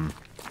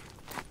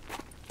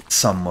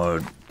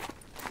some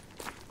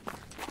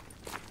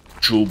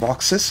jewel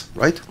boxes,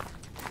 right?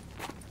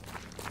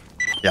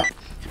 Yeah,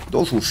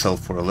 those will sell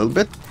for a little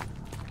bit.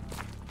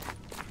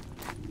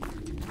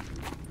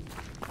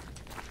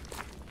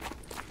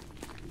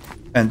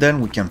 And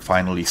then we can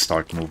finally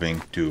start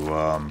moving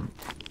to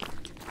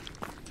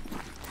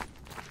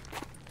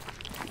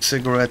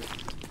cigarette,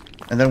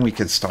 and then we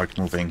can start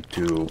moving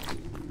to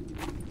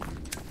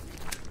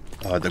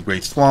the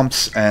Great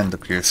Swamps and the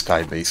Clear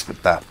Sky base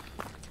with that.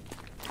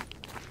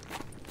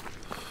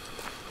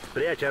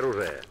 Прячь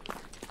оружие.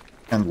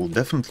 And we'll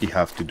definitely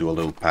have to do a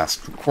little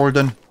pass-through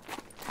cordon.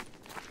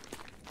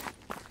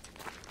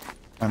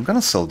 I'm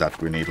gonna sell that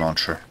grenade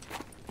launcher.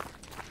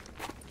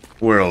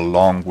 We're a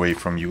long way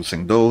from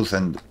using those,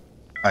 and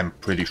I'm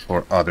pretty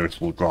sure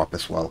others will drop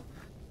as well.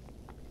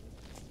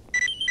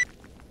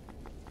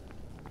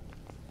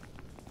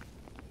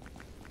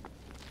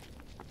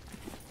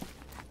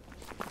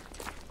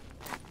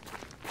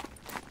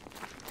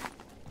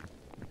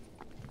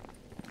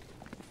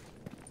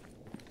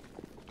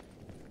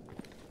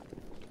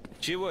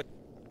 Чего?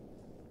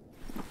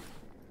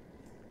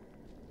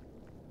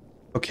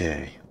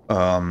 Okay,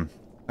 I'm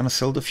gonna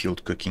sell the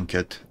field cooking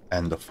kit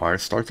and the fire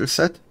starter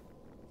set.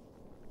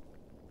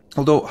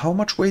 Although, how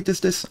much weight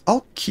is this?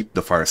 I'll keep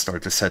the fire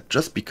starter set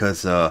just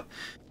because I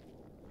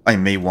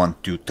may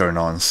want to turn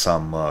on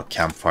some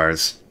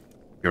campfires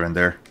here and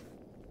there.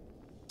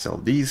 Sell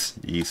these,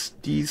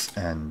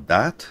 and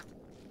that.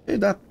 Hey,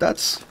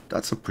 that's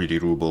a pretty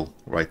ruble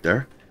right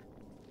there.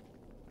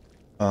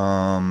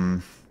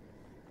 All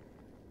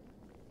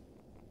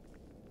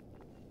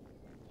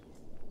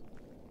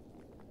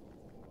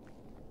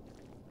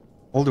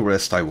the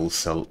rest I will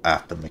sell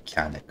at the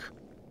mechanic.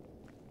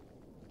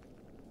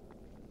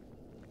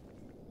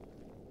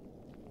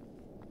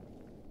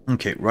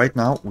 Okay, right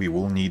now we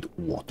will need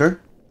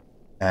water,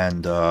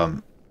 and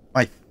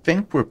I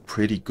think we're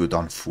pretty good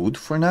on food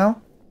for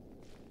now.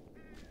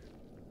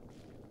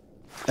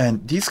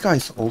 And these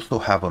guys also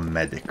have a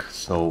medic,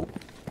 so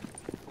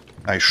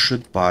I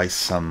should buy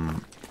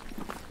some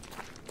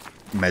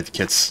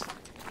medkits. At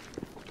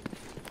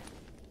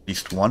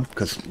least one,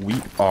 because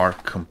we are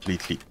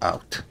completely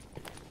out.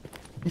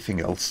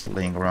 Anything else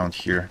laying around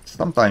here?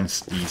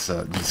 Sometimes these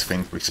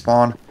things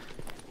respawn.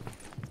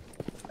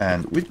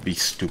 And we'd be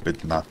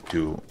stupid not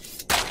to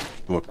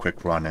do a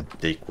quick run and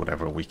take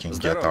whatever we can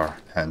get our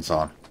hands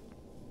on.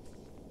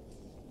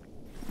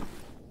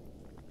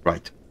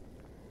 Right.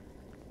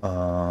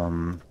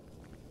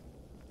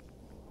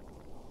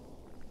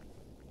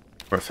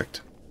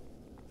 Perfect.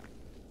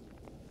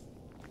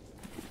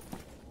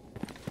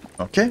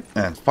 Okay,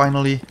 and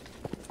finally,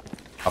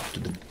 up to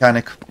the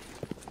mechanic.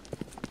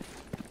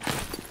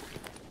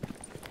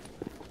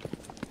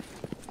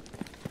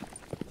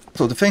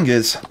 So the thing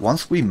is,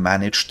 once we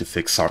manage to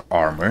fix our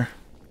armor,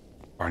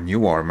 our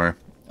new armor,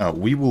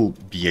 we will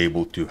be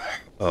able to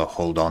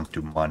hold on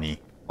to money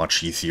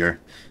much easier.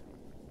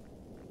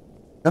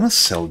 I'm gonna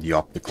sell the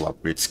optical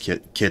upgrades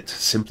kit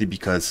simply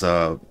because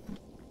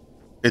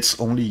it's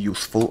only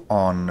useful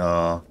on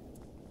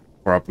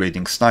for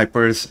upgrading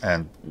snipers,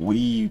 and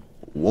we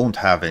won't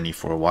have any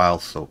for a while,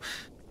 so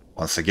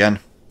once again,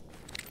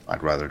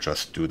 I'd rather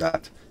just do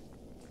that.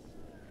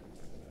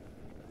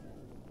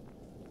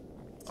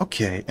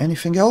 Okay,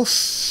 anything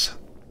else?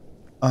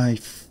 I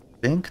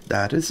think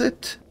that is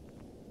it.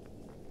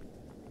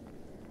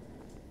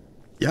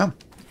 Yeah.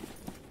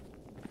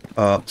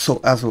 So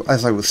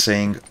as I was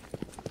saying,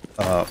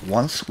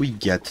 once we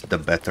get the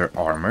better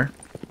armor,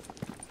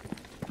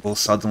 we'll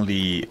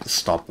suddenly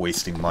stop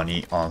wasting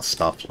money on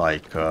stuff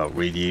like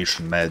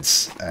radiation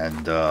meds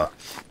and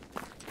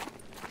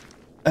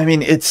I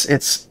mean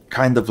it's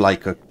kind of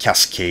like a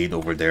cascade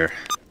over there,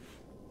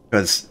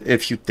 because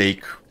if you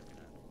take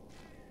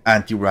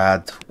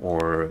anti-rad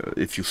or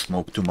if you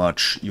smoke too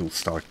much, you'll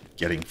start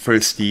getting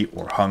thirsty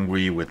or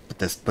hungry with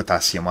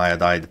potassium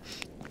iodide.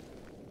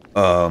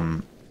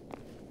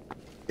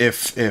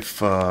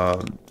 If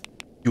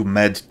you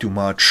med too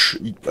much,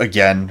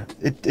 again,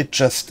 it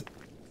just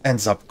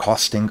ends up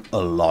costing a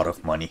lot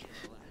of money.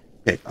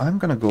 Okay, I'm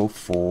gonna go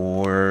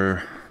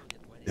for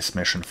this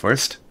mission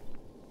first.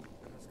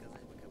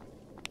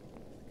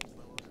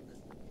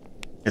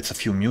 It's a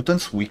few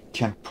mutants. We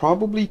can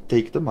probably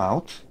take them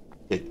out.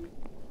 Okay.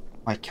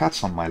 My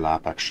cat's on my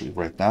lap actually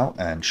right now,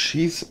 and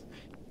she's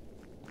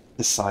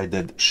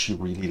decided she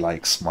really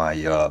likes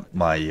my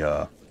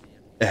my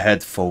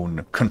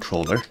headphone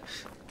controller.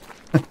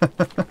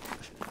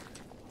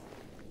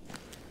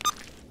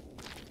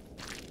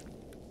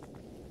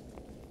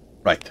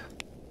 Right,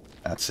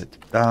 that's it.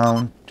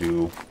 Down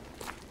to...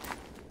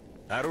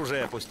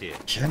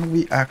 Can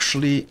we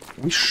actually...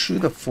 We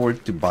should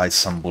afford to buy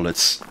some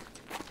bullets.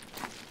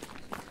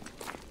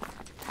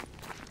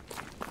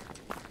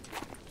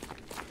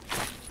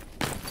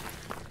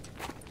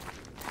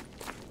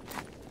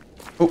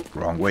 Oh,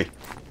 wrong way.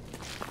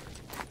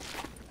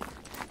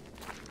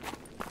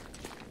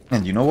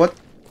 And you know what?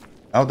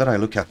 Now that I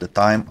look at the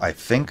time, I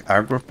think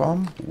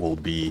Agroprom will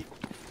be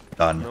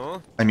done.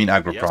 No? I mean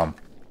Agroprom.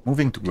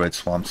 Moving to Great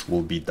Swamps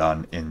will be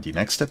done in the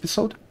next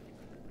episode.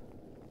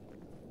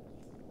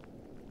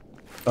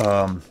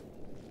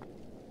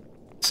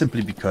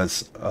 Simply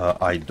because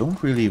I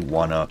don't really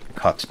want to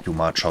cut too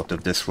much out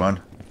of this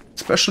run.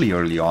 Especially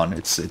early on.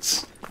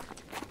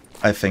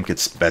 I think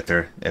it's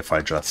better if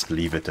I just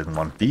leave it in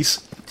one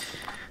piece.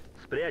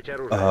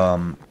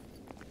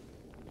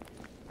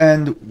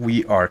 And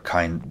we are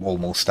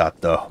almost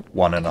at the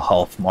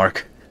 1.5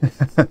 mark.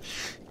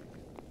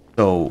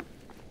 So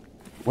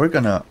we're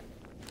gonna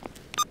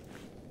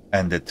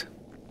end it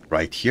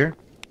right here.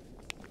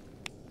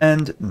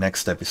 And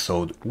next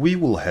episode we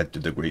will head to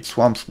the Great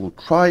Swamps. We'll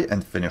try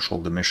and finish all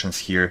the missions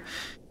here.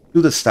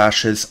 Do the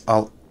stashes.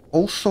 I'll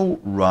also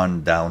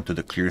run down to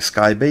the Clear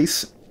Sky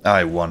base.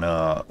 I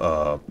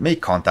wanna make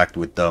contact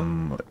with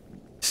them,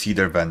 see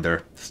their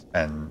vendor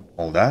and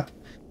all that.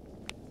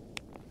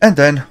 And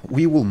then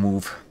we will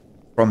move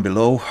from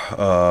below,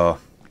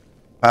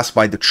 pass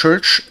by the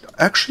church.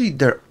 Actually,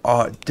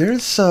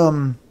 there's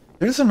an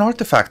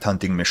artifact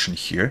hunting mission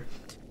here.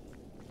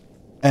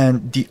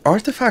 And the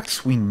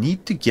artifacts we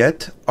need to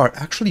get are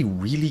actually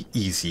really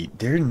easy.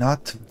 They're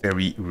not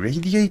very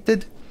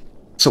irradiated.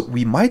 So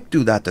we might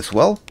do that as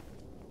well.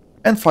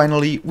 And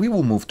finally, we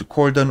will move to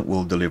Cordon,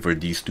 we'll deliver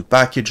these 2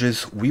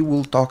 packages, we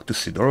will talk to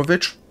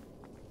Sidorovich.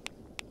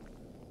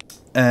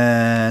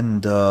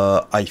 And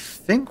I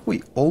think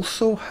we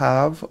also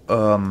have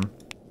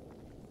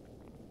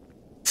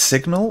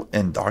Signal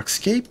and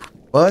Darkscape,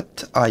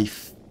 but I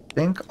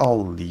think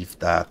I'll leave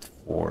that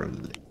for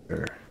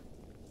later.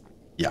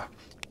 Yeah.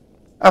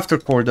 After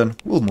Cordon,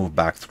 we'll move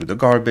back through the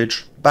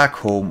garbage, back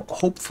home.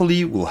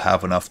 Hopefully we'll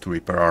have enough to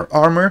repair our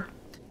armor.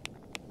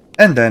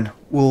 And then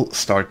we'll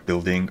start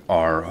building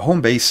our home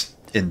base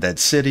in Dead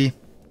City,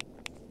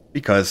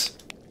 because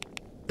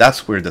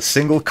that's where the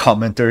single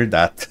commenter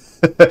that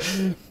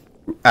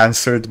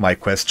answered my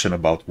question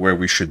about where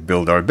we should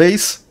build our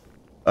base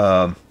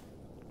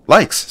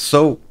likes.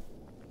 So,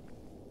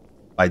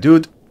 my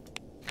dude,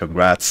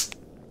 congrats.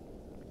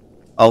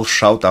 I'll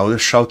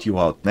shout you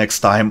out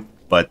next time,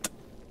 but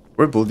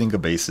we're building a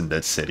base in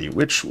Dead City,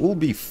 which will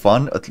be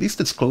fun. At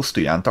least it's close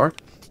to Yantar,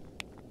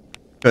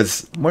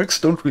 because mercs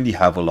don't really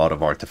have a lot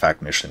of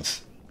artifact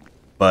missions.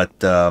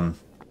 But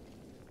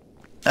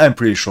I'm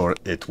pretty sure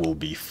it will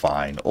be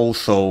fine.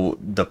 Also,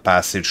 the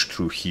passage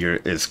through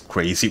here is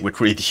crazy with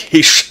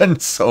radiation,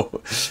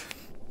 so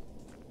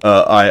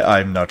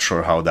I'm not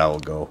sure how that will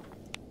go.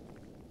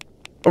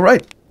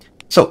 Alright,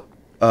 so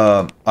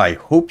I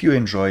hope you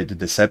enjoyed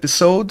this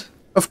episode.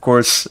 Of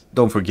course,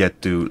 don't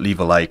forget to leave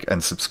a like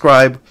and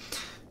subscribe.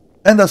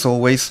 And as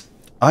always,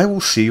 I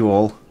will see you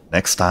all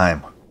next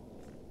time.